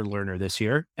be a better learner this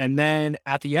year? And then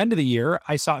at the end of the year,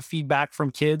 I sought feedback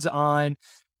from kids on,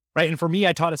 right. And for me,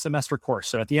 I taught a semester course.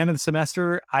 So at the end of the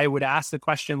semester, I would ask the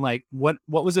question, what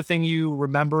was the thing you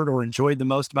remembered or enjoyed the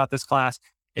most about this class?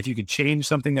 If you could change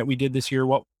something that we did this year,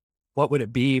 what would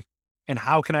it be? And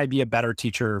how can I be a better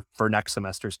teacher for next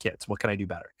semester's kids? What can I do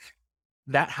better?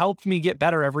 That helped me get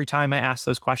better every time I asked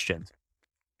those questions.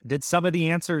 Did some of the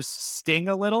answers sting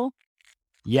a little?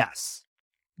 Yes.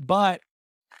 But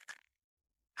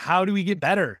how do we get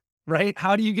better, right?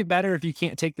 How do you get better if you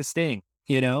can't take the sting?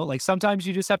 Sometimes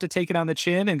you just have to take it on the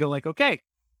chin and go okay,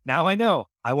 now I know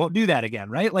I won't do that again.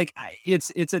 Right.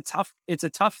 It's a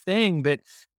tough thing, but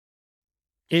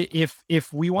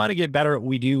if we want to get better at what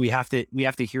we do, we have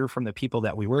to hear from the people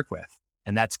that we work with,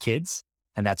 and that's kids,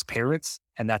 and that's parents,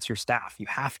 and that's your staff. You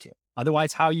have to.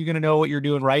 Otherwise, how are you going to know what you're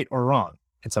doing right or wrong?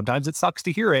 And sometimes it sucks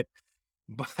to hear it,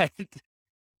 but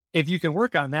if you can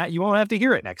work on that, you won't have to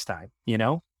hear it next time,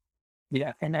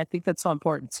 Yeah, and I think that's so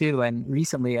important too. And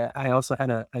recently, I also had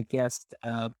a guest.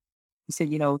 He said,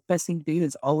 best thing to do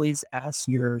is always ask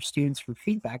your students for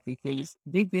feedback because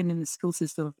they've been in the school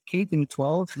system K through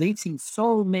 12. They've seen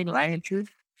so many answers.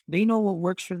 They know what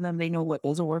works for them. They know what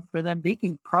doesn't work for them. They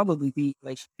can probably be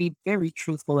very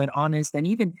truthful and honest, and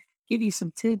even give you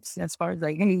some tips as far as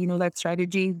like, hey, that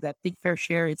strategy, that Think Fair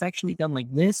Share, it's actually done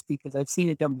like this because I've seen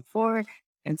it done before,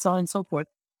 and so on and so forth.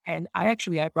 And I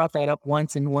brought that up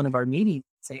once in one of our meetings.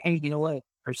 Say, hey, you know what?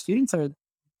 Our students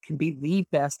can be the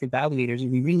best evaluators,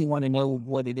 and we really want to know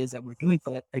what it is that we're doing.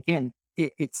 But again,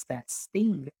 it's that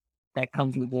sting that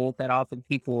comes with it that often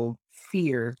people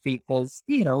fear because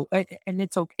and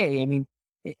it's okay. I mean,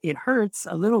 it hurts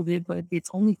a little bit, but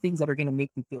it's only things that are going to make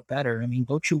you feel better. I mean,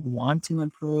 don't you want to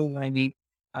improve? I mean,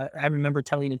 I remember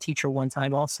telling a teacher one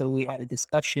time. Also, we had a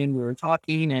discussion. We were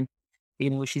talking, and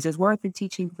she says, well, I've been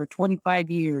teaching for 25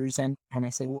 years. And I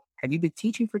said, well, have you been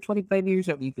teaching for 25 years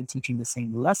or have you been teaching the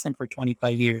same lesson for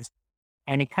 25 years?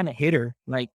 And it kind of hit her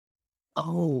like,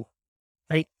 oh,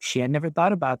 like she had never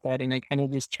thought about that. And I kind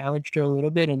of just challenged her a little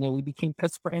bit. And then we became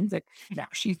best friends. And now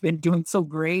she's been doing so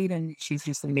great and she's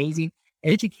just an amazing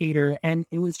educator. And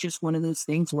it was just one of those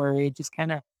things where it just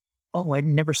kind of, oh, I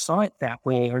never saw it that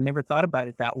way or never thought about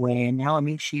it that way. And now, I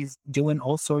mean, she's doing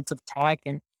all sorts of tech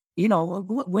and,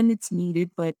 when it's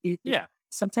needed, but Yeah.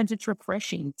 sometimes it's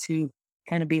refreshing to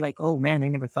kind of be like, oh man, I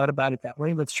never thought about it that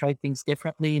way. Let's try things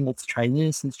differently. And let's try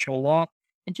this, let's try that.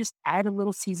 And just add a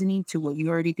little seasoning to what you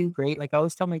already do great. Like I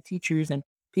always tell my teachers and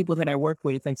people that I work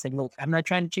with, I say, look, I'm not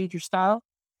trying to change your style.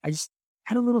 I just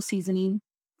add a little seasoning,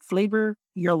 flavor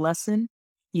your lesson,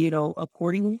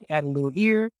 accordingly, add a little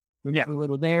here, Yeah. a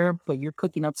little there, but you're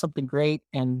cooking up something great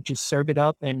and just serve it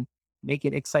up and make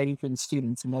it exciting for the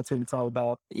students. And that's what it's all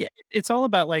about. Yeah. It's all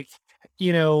about like,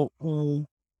 you know,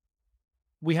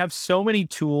 we have so many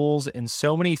tools and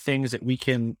so many things that we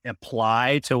can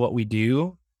apply to what we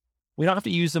do. We don't have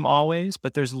to use them always,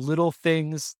 but there's little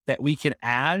things that we can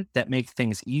add that make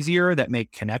things easier, that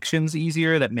make connections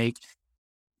easier, that make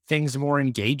things more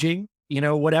engaging,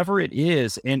 whatever it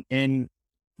is. And,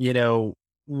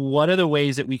 what are the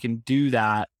ways that we can do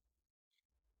that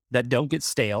don't get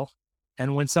stale?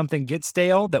 And when something gets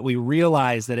stale, that we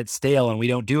realize that it's stale and we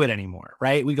don't do it anymore,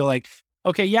 right? We go like,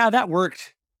 okay, yeah, that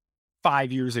worked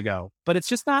 5 years ago, but it's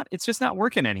just not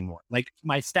working anymore. Like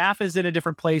my staff is in a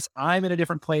different place. I'm in a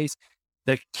different place.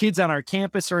 The kids on our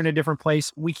campus are in a different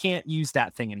place. We can't use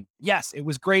that thing. And yes, it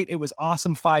was great. It was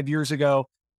awesome 5 years ago,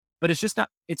 but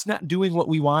it's not doing what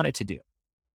we want it to do.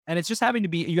 And it's just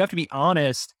you have to be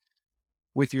honest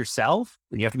with yourself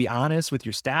and you have to be honest with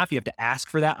your staff. You have to ask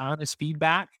for that honest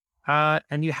feedback.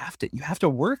 And you have to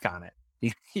work on it.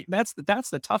 That's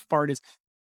the tough part is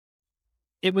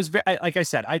it was like I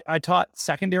said, I taught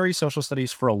secondary social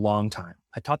studies for a long time.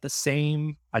 I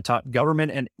taught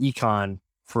government and econ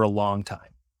for a long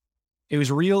time. It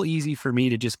was real easy for me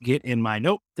to just get in my,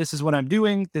 nope, this is what I'm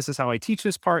doing. This is how I teach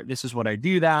this part. This is what I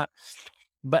do that.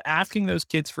 But asking those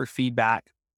kids for feedback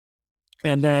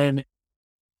and then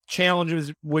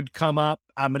challenges would come up.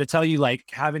 I'm going to tell you, like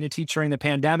having to teach during the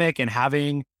pandemic and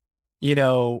having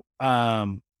to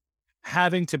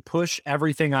push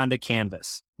everything onto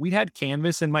Canvas. We'd had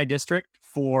Canvas in my district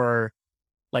for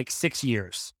like 6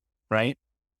 years, right?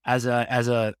 As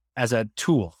a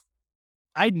tool.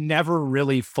 I'd never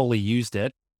really fully used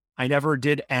it. I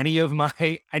did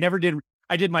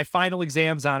my final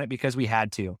exams on it because we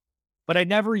had to, but I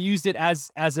never used it as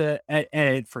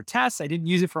for tests. I didn't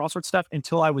use it for all sorts of stuff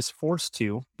until I was forced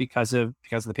to because of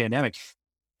the pandemic.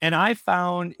 And I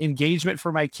found engagement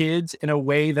for my kids in a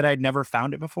way that I'd never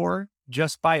found it before,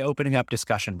 just by opening up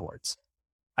discussion boards.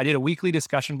 I did a weekly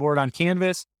discussion board on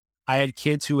Canvas. I had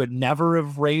kids who would never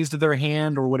have raised their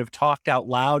hand or would have talked out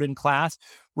loud in class,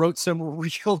 wrote some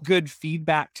real good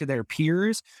feedback to their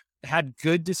peers, had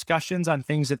good discussions on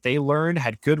things that they learned,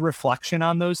 had good reflection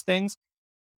on those things.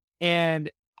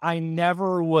 And I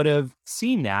never would have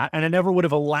seen that. And I never would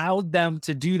have allowed them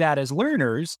to do that as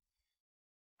learners.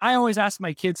 I always ask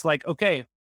my kids, like, okay,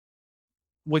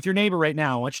 with your neighbor right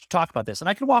now, I want you to talk about this. And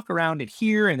I could walk around it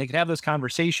here and they could have those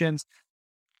conversations.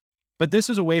 But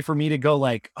this is a way for me to go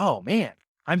like, oh man,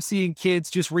 I'm seeing kids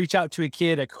just reach out to a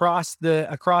kid across the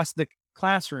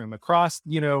classroom, across,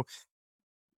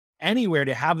 anywhere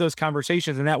to have those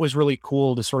conversations. And that was really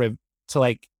cool to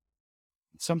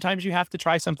sometimes you have to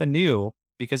try something new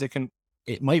because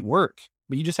it might work,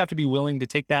 but you just have to be willing to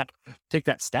take that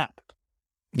step.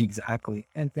 Exactly.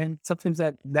 And then sometimes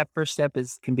that first step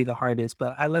can be the hardest,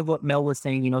 but I love what Mel was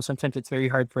saying, sometimes it's very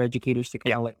hard for educators to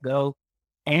kind of let go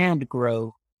and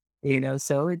grow,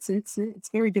 so it's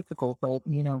very difficult, but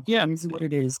Yeah. this is what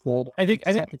it is. But I think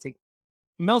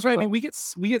Mel's right. I mean, we get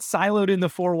siloed in the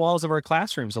four walls of our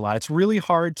classrooms a lot. It's really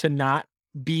hard to not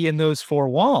be in those four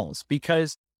walls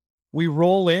because we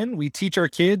roll in, we teach our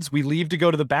kids, we leave to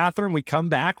go to the bathroom, we come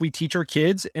back, we teach our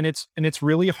kids, and it's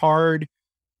really hard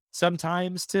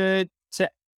sometimes to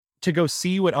go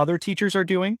see what other teachers are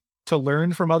doing, to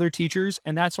learn from other teachers.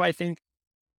 And that's why I think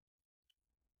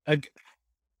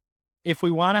if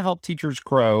we want to help teachers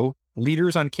grow,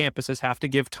 leaders on campuses have to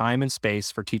give time and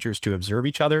space for teachers to observe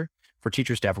each other, for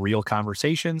teachers to have real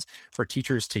conversations, for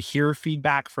teachers to hear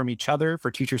feedback from each other,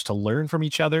 for teachers to learn from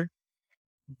each other.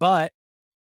 But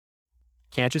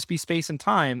can't just be space and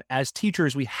time. As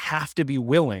teachers, we have to be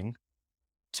willing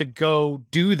to go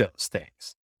do those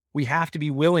things. We have to be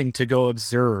willing to go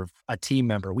observe a team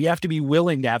member. We have to be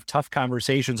willing to have tough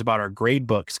conversations about our grade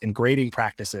books and grading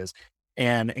practices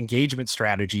and engagement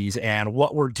strategies and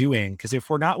what we're doing. Because if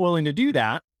we're not willing to do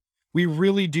that, we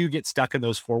really do get stuck in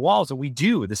those four walls, and we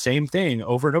do the same thing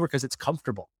over and over because it's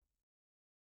comfortable.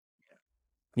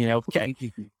 You know,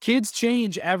 kids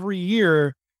change every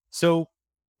year. So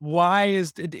why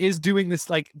is doing this,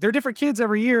 like, they're different kids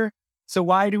every year. So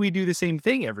why do we do the same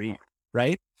thing every year?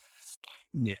 Right.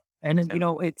 Yeah. And then,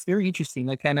 it's very interesting.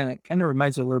 It kind of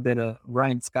reminds me a little bit of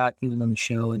Ryan Scott. He was on the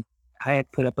show, and I had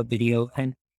put up a video,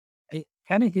 and it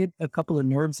kind of hit a couple of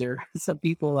nerves there. Some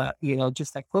people,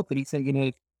 just that quote, but he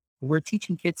said, we're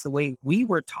teaching kids the way we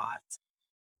were taught.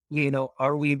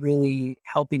 Are we really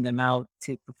helping them out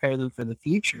to prepare them for the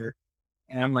future?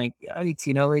 And I'm like, yeah,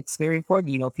 it's very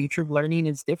important. Future learning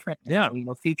is different. Yeah.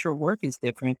 Future work is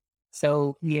different.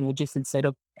 So, just instead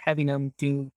of having them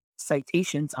do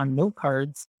citations on note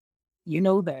cards,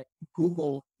 that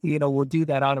Google, will do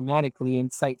that automatically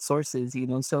and cite sources,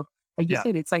 So like you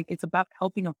said, it's about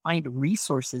helping them find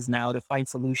resources now to find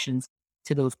solutions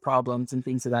to those problems and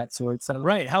things of that sort. So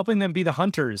right. Helping them be the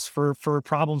hunters for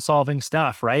problem solving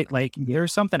stuff, right? Like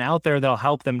there's something out there that'll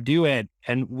help them do it.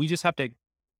 And we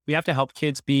have to help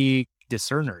kids be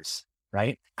discerners,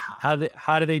 right? How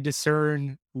do they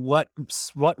discern what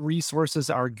resources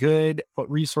are good, what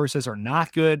resources are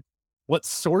not good, what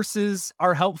sources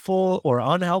are helpful or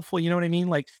unhelpful? You know what I mean?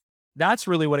 Like that's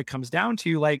really what it comes down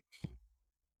to. Like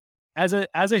as a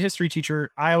history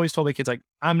teacher, I always told my kids, like,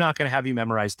 I'm not going to have you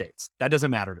memorize dates. That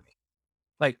doesn't matter to me.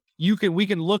 Like we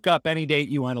can look up any date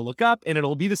you want to look up and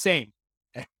it'll be the same.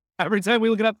 Every time we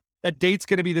look it up, that date's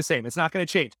going to be the same. It's not going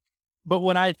to change. But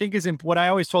what I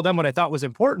always told them, what I thought was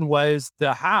important was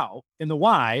the how and the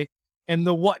why and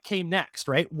the what came next,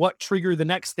 right? What triggered the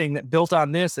next thing that built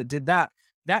on this, that did that.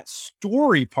 That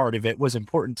story part of it was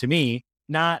important to me,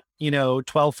 not,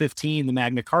 1215, the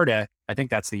Magna Carta. I think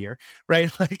that's the year,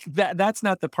 right? Like that's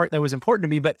not the part that was important to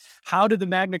me, but how did the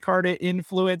Magna Carta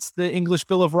influence the English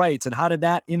Bill of Rights? And how did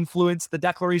that influence the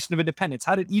Declaration of Independence?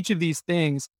 How did each of these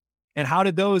things, and how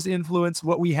did those influence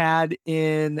what we had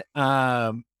in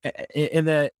the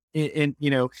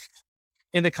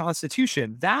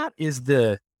Constitution? That is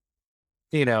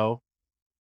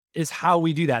is how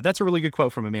we do that. That's a really good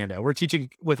quote from Amanda. We're teaching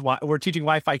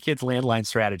Wi-Fi kids landline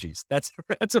strategies. That's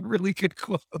a really good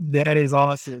quote. That is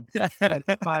awesome.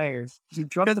 That fires. You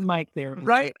dropped the mic there.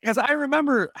 Right. Because I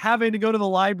remember having to go to the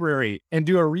library and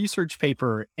do a research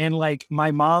paper. And like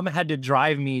my mom had to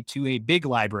drive me to a big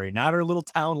library, not our little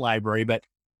town library, but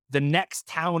the next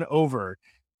town over,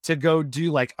 to go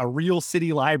do like a real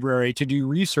city library to do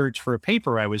research for a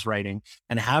paper I was writing,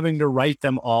 and having to write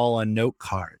them all on note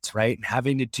cards, right? And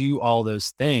having to do all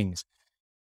those things.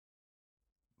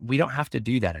 We don't have to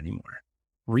do that anymore.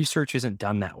 Research isn't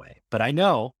done that way. But I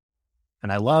know,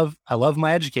 and I love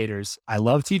my educators. I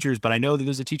love teachers, but I know that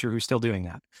there's a teacher who's still doing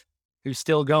that, who's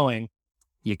still going,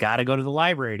 you got to go to the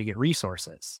library to get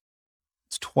resources.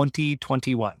 It's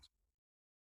 2021.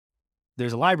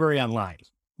 There's a library online.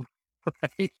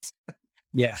 Right.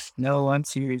 Yes. No, I'm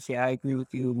serious. Yeah, I agree with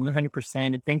you 100%.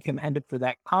 And thank you, Amanda, for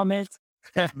that comment.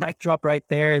 Mic drop right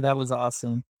there. That was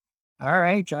awesome. All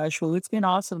right, Josh. Well, it's been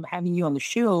awesome having you on the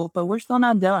show, but we're still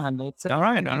not done. Let's all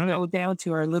right. go down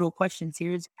to our little questions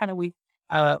here. It's kind of we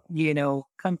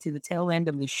come to the tail end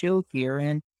of the show here.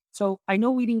 And so I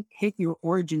know we didn't hit your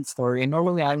origin story. And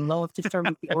normally I love to start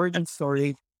with the origin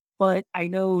story. But I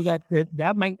know that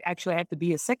that might actually have to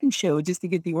be a second show just to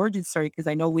get the origin story, because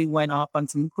I know we went off on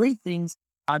some great things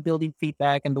on building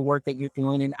feedback and the work that you're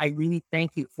doing. And I really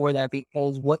thank you for that,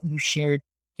 because what you shared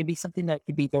can be something that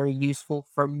could be very useful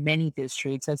for many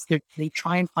districts as they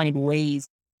try and find ways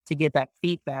to get that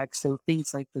feedback. So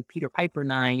things like the Peter Piper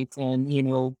night and,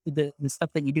 the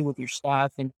stuff that you do with your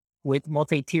staff and with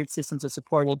multi-tiered systems of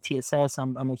support with TSS.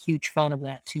 I'm a huge fan of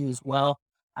that too as well.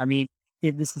 I mean,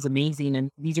 this is amazing.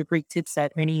 And these are great tips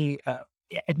that many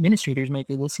administrators might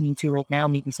be listening to right now,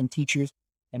 maybe some teachers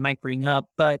I might bring up.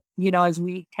 But, as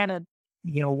we kind of,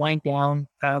 wind down,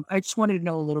 I just wanted to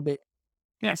know a little bit,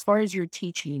 as far as your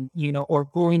teaching, or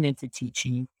going into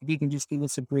teaching, if you can just give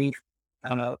us a brief,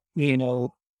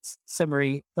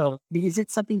 summary of, is it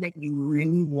something that you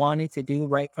really wanted to do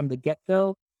right from the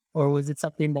get-go? Or was it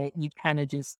something that you kind of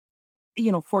just,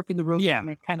 fork in the road Yeah.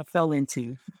 and kind of fell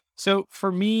into? So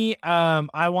for me,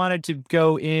 I wanted to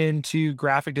go into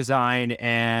graphic design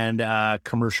and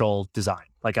commercial design.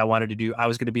 Like I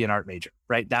was going to be an art major,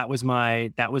 right? That was my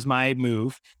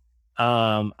move.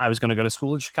 I was going to go to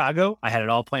school in Chicago. I had it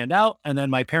all planned out. And then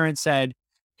my parents said,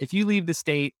 if you leave the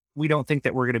state, we don't think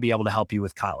that we're going to be able to help you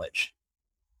with college.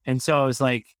 And so I was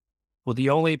like, well,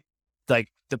 the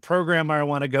program I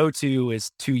want to go to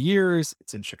is 2 years.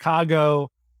 It's in Chicago.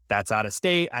 That's out of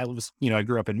state. I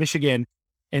grew up in Michigan.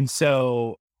 And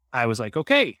so I was like,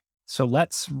 okay, so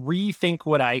let's rethink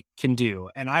what I can do.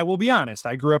 And I will be honest,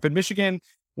 I grew up in Michigan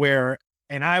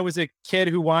and I was a kid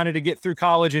who wanted to get through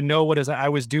college and know what I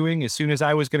was doing as soon as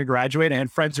I was going to graduate. I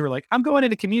had friends who were like, I'm going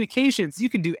into communications. You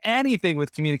can do anything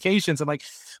with communications. I'm like,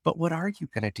 but what are you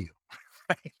going to do?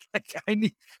 Right?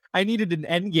 Like I needed an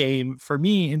end game for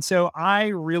me. And so I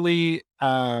really,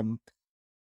 I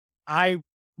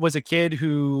was a kid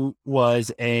who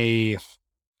I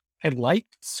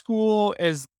liked school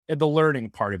as the learning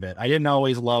part of it. I didn't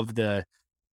always love the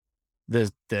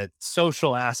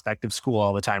social aspect of school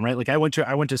all the time, right? Like I went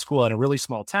to school in a really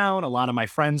small town. A lot of my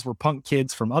friends were punk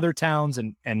kids from other towns,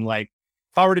 and like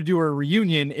if I were to do a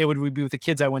reunion, it would be with the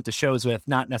kids I went to shows with,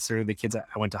 not necessarily the kids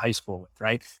I went to high school with,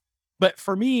 right? But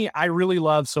for me, I really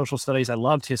loved social studies. I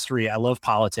loved history. I loved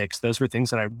politics. Those were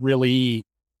things that I really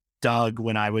dug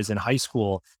when I was in high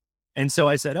school. And so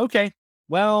I said, okay,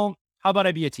 well, how about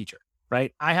I be a teacher,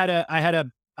 right? I had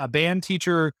a band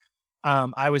teacher.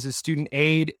 I was a student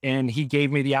aide, and he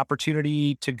gave me the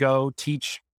opportunity to go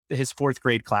teach his 4th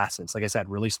grade classes. Like I said,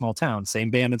 really small town, same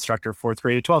band instructor, 4th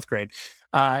grade to 12th grade.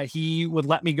 He would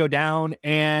let me go down,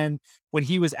 and when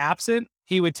he was absent,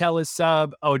 he would tell his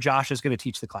sub, "Oh, Josh is going to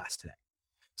teach the class today."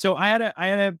 So I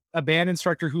had a band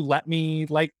instructor who let me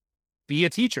be a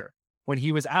teacher. When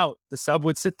he was out, the sub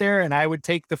would sit there, and I would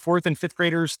take the 4th and 5th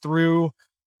graders through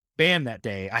band that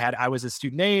day. I was a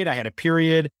student aide. I had a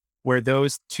period where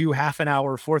those 2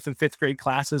 half-an-hour 4th and 5th grade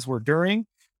classes were during.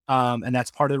 And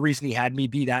that's part of the reason he had me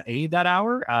be that aide that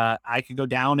hour. I could go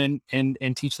down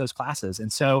and teach those classes.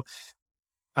 And so,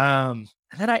 and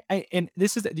then I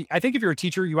think if you're a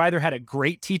teacher, you either had a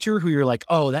great teacher who you're like,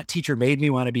 oh, that teacher made me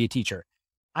want to be a teacher.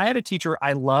 I had a teacher,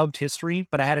 I loved history,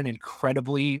 but I had an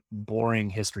incredibly boring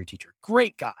history teacher.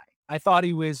 Great guy. I thought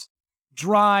he was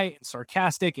dry and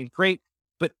sarcastic and great,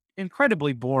 but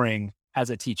incredibly boring as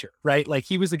a teacher, right? Like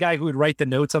he was the guy who would write the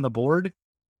notes on the board,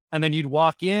 and then you'd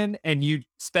walk in and you'd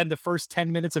spend the first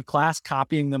 10 minutes of class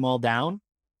copying them all down,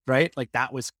 right? Like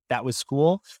that was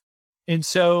school. And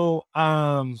so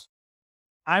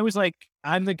I was like,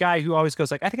 I'm the guy who always goes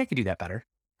like, I think I could do that better,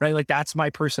 right? Like that's my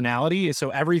personality. So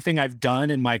everything I've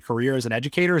done in my career as an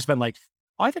educator has been like,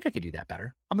 oh, I think I could do that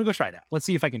better. I'm gonna go try that. Let's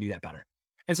see if I can do that better.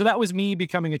 And so that was me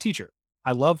becoming a teacher.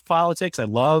 I love politics. I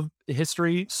love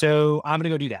history. So I'm going to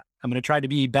go do that. I'm going to try to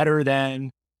be better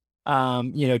than,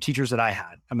 teachers that I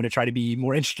had. I'm going to try to be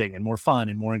more interesting and more fun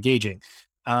and more engaging.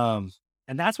 And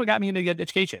that's what got me into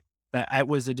education. It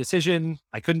was a decision.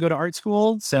 I couldn't go to art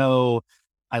school. So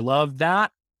I loved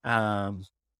that. I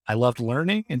loved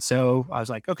learning. And so I was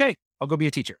like, okay, I'll go be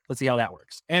a teacher. Let's see how that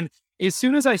works. And as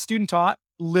soon as I student taught,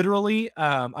 literally,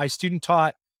 I student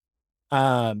taught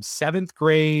 7th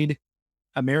grade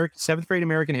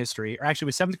American history, or actually it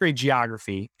was 7th grade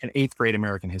geography and 8th grade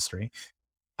American history.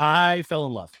 I fell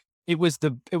in love. It was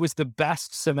the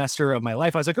best semester of my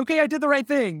life. I was like, okay, I did the right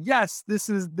thing. Yes, this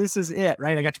is it.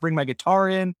 Right. I got to bring my guitar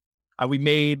in. We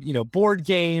made, board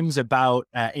games about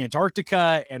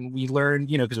Antarctica, and we learned,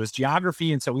 because it was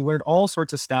geography. And so we learned all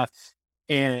sorts of stuff.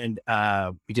 And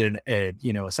we did a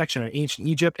section on ancient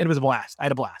Egypt, and it was a blast. I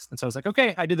had a blast. And so I was like,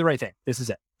 okay, I did the right thing. This is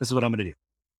it. This is what I'm going to do.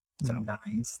 So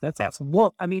nice. That's awesome.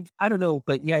 Well, I mean, I don't know,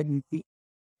 but yeah,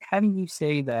 having you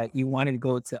say that you wanted to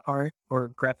go to art or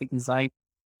graphic design,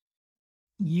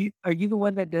 are you the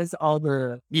one that does all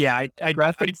the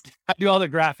graphics? I do all the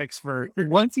graphics for.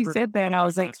 Once you said that, I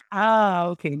was like,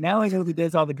 okay, now I know who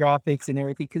does all the graphics and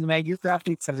everything. Because man, your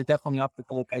graphics are definitely off the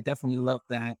book. I definitely love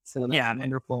that. So that's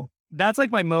wonderful. That's like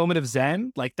my moment of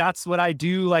zen. Like that's what I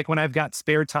do. Like when I've got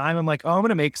spare time, I'm like, oh, I'm going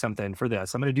to make something for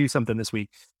this. I'm going to do something this week.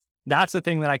 That's the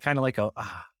thing that I kind of like,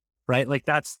 right? Like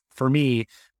that's for me.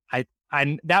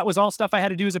 That was all stuff I had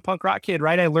to do as a punk rock kid,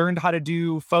 right? I learned how to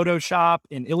do Photoshop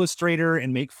and Illustrator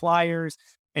and make flyers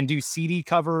and do CD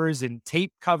covers and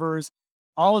tape covers.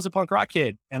 all as a punk rock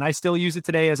kid. And I still use it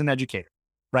today as an educator,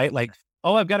 right? Like,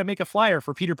 oh, I've got to make a flyer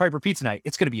for Peter Piper Pizza Night.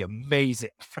 It's going to be amazing.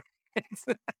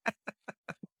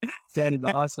 That is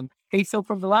awesome. Hey, so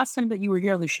from the last time that you were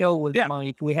here on the show with Yeah.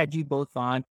 Mike, we had you both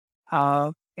on.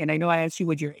 And I know I asked you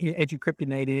what your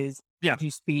EduCryptonite is. Yeah. Did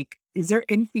you speak? Is there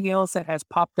anything else that has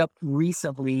popped up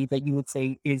recently that you would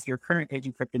say is your current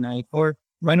EduCryptonite or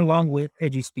run along with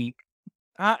EduSpeak?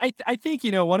 I think,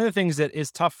 one of the things that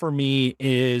is tough for me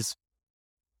is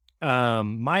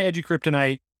my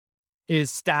EduCryptonite is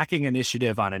stacking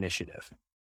initiative on initiative.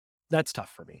 That's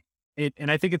tough for me. And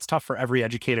I think it's tough for every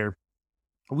educator.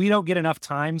 We don't get enough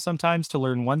time sometimes to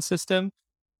learn one system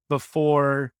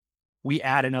before we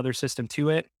add another system to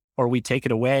it, or we take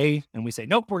it away and we say,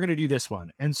 nope, we're going to do this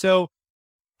one. And so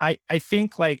I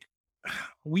think like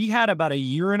we had about a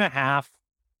year and a half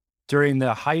during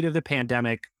the height of the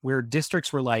pandemic where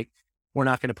districts were like, we're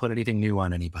not going to put anything new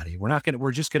on anybody.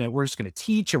 We're just going to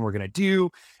teach and we're going to do,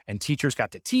 and teachers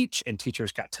got to teach and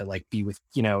teachers got to like be with,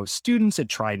 students and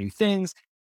try new things.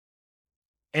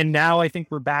 And now I think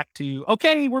we're back to,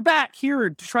 okay, we're back here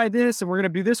to try this and we're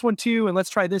going to do this one too. And let's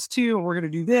try this too. And we're going to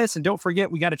do this. And don't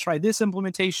forget, we got to try this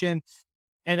implementation.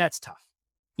 And that's tough.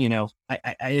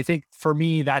 I think for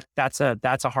me, that's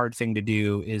a hard thing to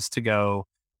do, is to go,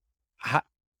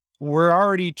 we're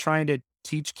already trying to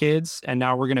teach kids and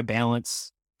now we're going to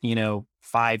balance,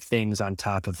 5 things on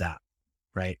top of that,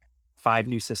 right? 5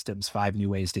 new systems, 5 new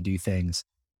ways to do things.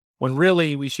 When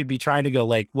really we should be trying to go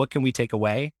like, what can we take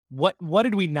away? What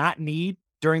did we not need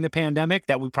during the pandemic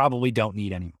that we probably don't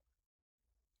need anymore?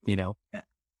 Yeah,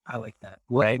 I like that.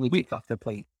 What right? we take off the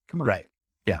plate. Come on. Right.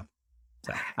 Yeah.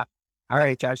 So, all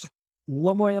right, Josh.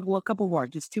 One more, a couple more,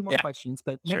 just 2 more questions.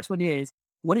 But Sure. next one is,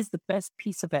 what is the best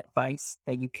piece of advice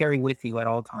that you carry with you at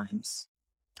all times?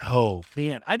 Oh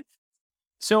man. I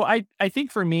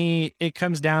think for me, it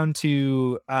comes down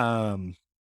to,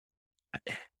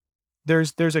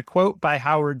 there's a quote by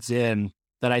Howard Zinn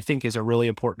that I think is a really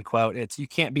important quote. It's, you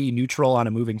can't be neutral on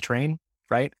a moving train,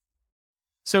 right?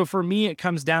 So for me, it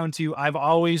comes down to, I've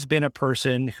always been a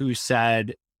person who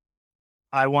said,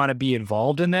 I want to be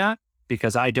involved in that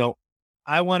because I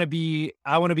want to be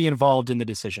involved in the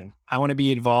decision. I want to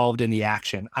be involved in the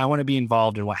action. I want to be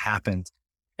involved in what happens.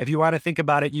 If you want to think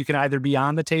about it, you can either be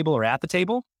on the table or at the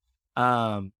table.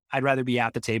 I'd rather be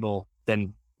at the table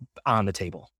than on the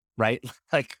table, right?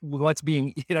 Like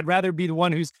I'd rather be the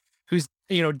one who's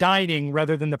dining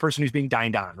rather than the person who's being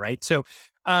dined on, right? So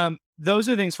those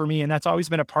are things for me. And that's always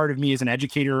been a part of me as an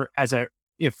educator. As a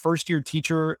first-year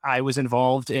teacher, I was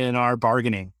involved in our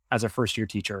bargaining as a first-year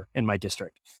teacher in my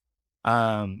district.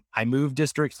 I moved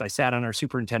districts. I sat on our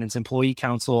superintendent's employee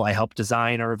council. I helped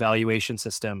design our evaluation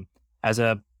system as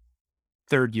a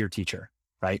third-year teacher,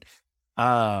 right?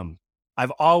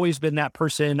 I've always been that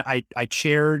person. I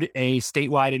chaired a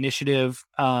statewide initiative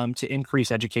to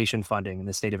increase education funding in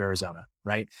the state of Arizona,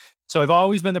 right? So I've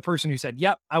always been the person who said,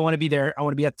 yep, I want to be there. I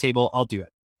want to be at the table. I'll do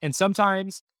it. And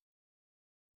sometimes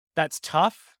that's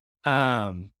tough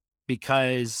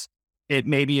because it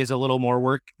maybe is a little more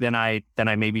work than I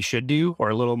maybe should do, or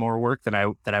a little more work than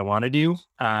I want to do.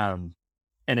 And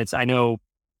I know,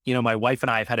 my wife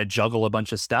and I have had to juggle a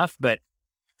bunch of stuff, but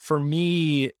for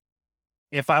me,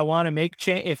 if I want to make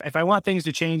change, if I want things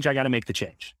to change, I got to make the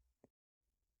change.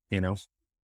 I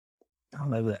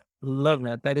love that. Love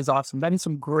that. That is awesome. That is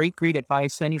some great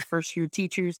advice to any first-year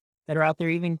teachers that are out there,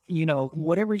 even,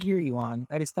 whatever year you're on.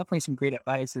 That is definitely some great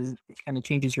advice. It kind of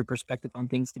changes your perspective on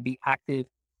things, to be active.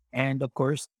 And of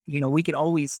course, we can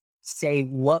always say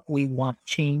what we want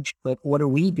change, but what are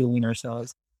we doing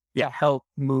ourselves to help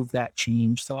move that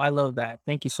change? So I love that.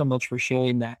 Thank you so much for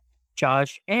sharing that,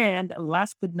 Josh. And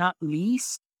last but not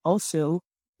least, also,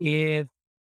 if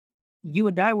you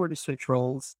and I were to switch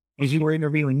roles, as you were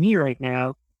interviewing me right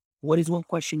now, what is one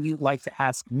question you'd like to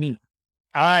ask me?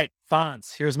 All right,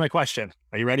 Fonz, here's my question.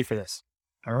 Are you ready for this?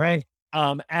 All right.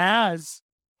 As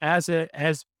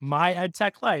my ed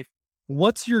tech life,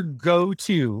 what's your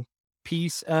go-to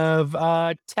piece of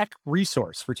tech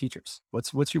resource for teachers?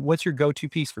 What's your go-to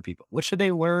piece for people? What should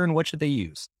they learn? What should they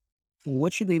use?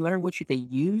 What should they learn? What should they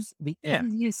use? The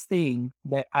easiest thing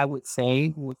that I would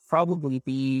say would probably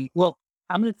be, well,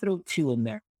 I'm going to throw 2 in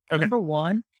there. Okay. Number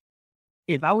 1,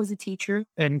 if I was a teacher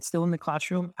and still in the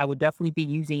classroom, I would definitely be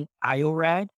using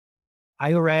IORAD.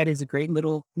 IORAD is a great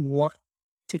little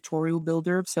tutorial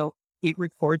builder. So it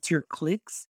records your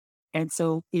clicks. And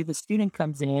so if a student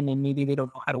comes in and maybe they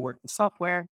don't know how to work the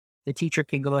software, the teacher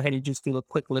can go ahead and just do a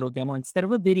quick little demo. Instead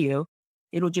of a video,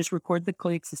 it'll just record the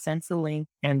clicks, it sends the link,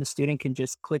 and the student can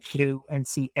just click through and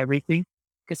see everything.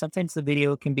 because sometimes the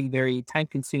video can be very time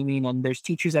consuming and there's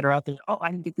teachers that are out there, oh,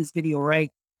 I didn't get this video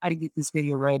right. I didn't get this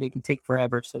video right. It can take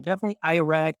forever. So definitely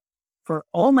IORAD. For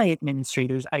all my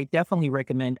administrators, I definitely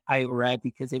recommend IORAD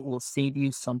because it will save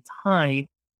you some time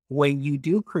when you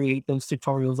do create those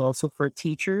tutorials. Also for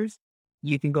teachers,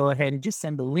 you can go ahead and just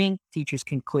send the link. Teachers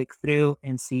can click through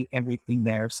and see everything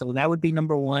there. So that would be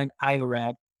number one,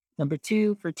 IORAD. Number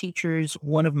two, for teachers,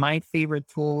 one of my favorite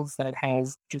tools that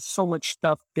has just so much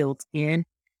stuff built in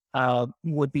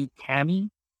would be Kami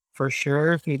for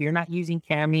sure. If you're not using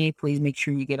Kami, please make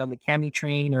sure you get on the Kami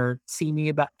train or see me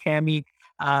about Kami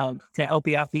to help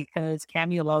you out because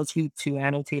Kami allows you to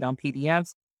annotate on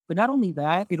PDFs. But not only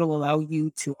that, it'll allow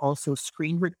you to also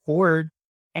screen record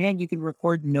and you can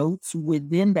record notes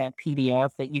within that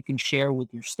PDF that you can share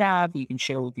with your staff. You can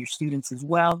share with your students as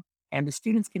well. And the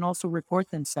students can also record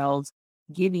themselves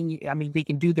giving you, I mean, they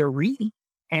can do their reading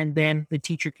and then the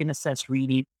teacher can assess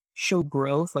reading, show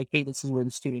growth, like, hey, this is where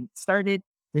the student started.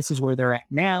 This is where they're at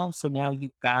now. So now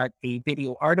you've got a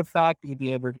video artifact. If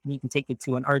you ever, you can take it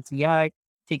to an RTI,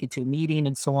 take it to a meeting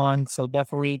and so on. So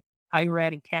definitely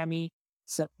IRAD and Kami,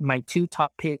 my two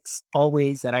top picks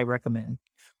always that I recommend.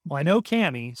 Well, I know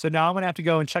Kami, so now I'm going to have to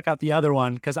go and check out the other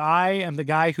one because I am the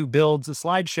guy who builds a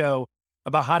slideshow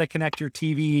about how to connect your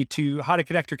TV to how to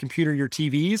connect your computer to your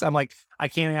TVs. I'm like, I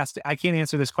can't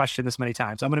answer this question this many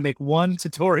times. I'm going to make one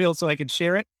tutorial so I can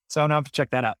share it. So I'm going to have to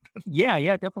check that out. Yeah,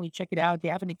 definitely check it out. They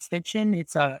have an extension.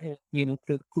 It's the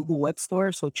Google Web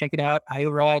Store. So check it out.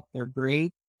 IORAD, they're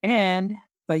great.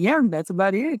 But yeah, that's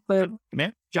about it. But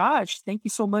man, Josh, thank you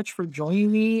so much for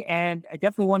joining me. And I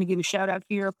definitely want to give a shout out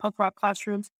here, Punk Rock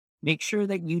Classrooms. Make sure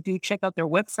that you do check out their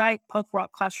website,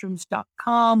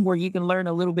 punkrockclassrooms.com, where you can learn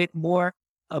a little bit more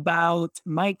about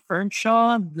Mike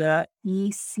Earnshaw, the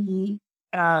ECO.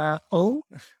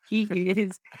 He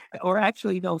is, or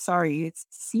actually, no, sorry, it's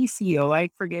CCO. I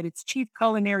forget. It's Chief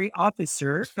Culinary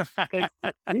Officer.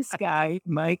 This guy,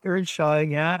 Mike Earnshaw,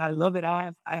 yeah, I love it.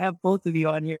 I have both of you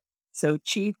on here. So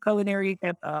Chief Culinary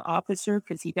Officer,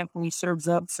 because he definitely serves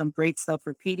up some great stuff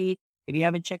for PD. If you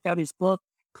haven't checked out his book,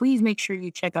 please make sure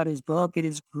you check out his book. It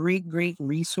is great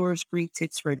resource, great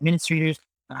tips for administrators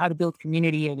on how to build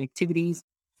community and activities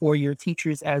for your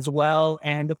teachers as well.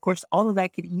 And of course, all of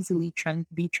that could easily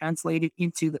be translated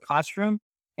into the classroom.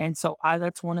 And so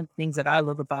that's one of the things that I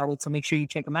love about it. So make sure you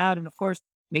check them out. And of course,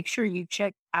 make sure you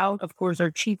check out, of course,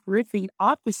 our Chief Riffing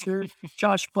Officer,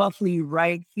 Josh Buffley,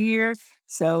 right here.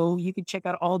 So you can check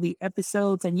out all the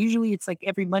episodes. And usually it's like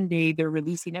every Monday they're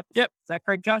releasing episodes. Yep. Is that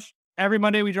correct, Josh? Every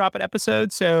Monday we drop an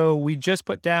episode. So we just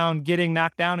put down Getting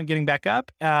Knocked Down and Getting Back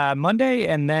Up Monday.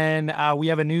 And then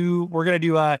we're going to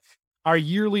do our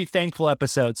yearly thankful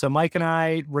episode. So Mike and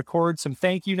I record some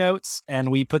thank you notes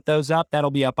and we put those up.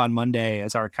 That'll be up on Monday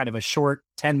as our kind of a short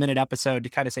 10-minute episode to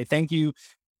kind of say thank you,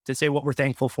 to say what we're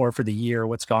thankful for the year,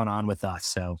 what's gone on with us.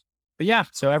 So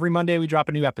every Monday we drop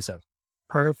a new episode.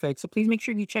 Perfect. So please make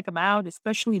sure you check them out,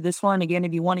 especially this one. Again,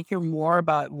 if you want to hear more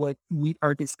about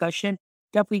our discussion,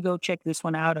 definitely go check this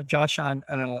one out of Josh on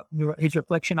his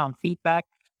reflection on feedback.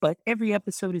 But every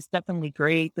episode is definitely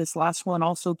great. This last one,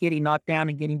 also Getting Knocked Down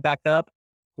and Getting Back Up,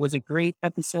 was a great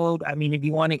episode. I mean, if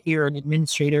you want to hear an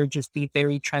administrator just be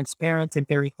very transparent and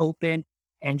very open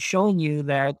and showing you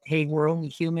that, hey, we're only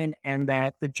human and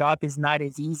that the job is not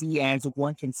as easy as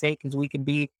one can say, because we can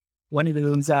be one of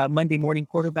those Monday morning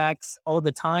quarterbacks all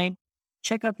the time.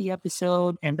 Check out the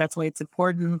episode. And that's why it's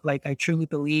important. Like, I truly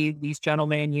believe these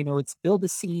gentlemen, it's build a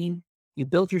scene, you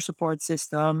build your support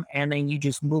system, and then you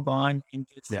just move on and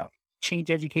just change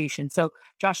education. So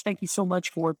Josh, thank you so much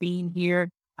for being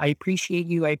here. I appreciate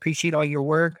you. I appreciate all your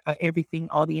work, everything,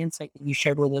 all the insight that you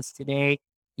shared with us today.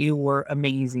 You were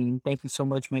amazing. Thank you so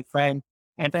much, my friend.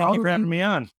 And thank you for having me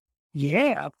on.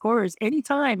 Yeah, of course.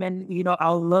 Anytime. And,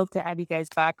 I'll love to have you guys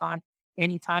back on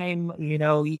anytime.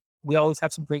 We always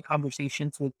have some great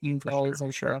conversations with you guys.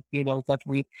 I'm sure,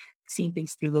 definitely seeing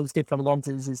things through those different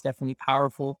lenses is definitely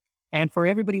powerful. And for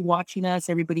everybody watching us,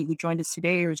 everybody who joined us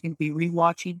today or is going to be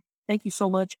rewatching, thank you so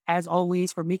much, as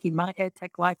always, for making my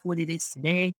EdTech life what it is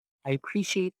today. I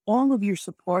appreciate all of your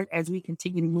support as we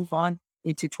continue to move on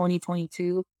into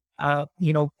 2022.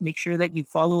 Make sure that you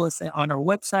follow us on our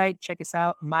website. Check us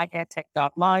out,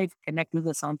 myedtech.live. Connect with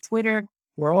us on Twitter.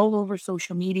 We're all over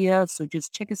social media, so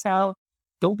just check us out.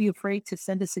 Don't be afraid to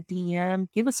send us a DM.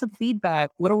 Give us some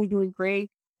feedback. What are we doing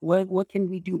great? What can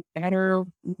we do better?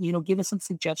 Give us some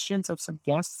suggestions of some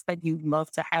guests that you'd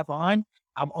love to have on.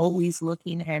 I'm always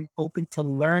looking and open to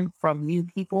learn from new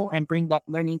people and bring that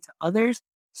learning to others.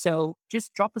 So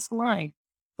just drop us a line.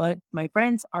 But my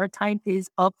friends, our time is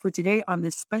up for today on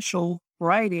this special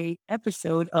Friday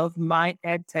episode of My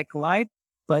EdTech Live.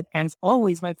 But as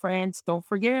always, my friends, don't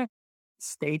forget,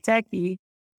 stay techy.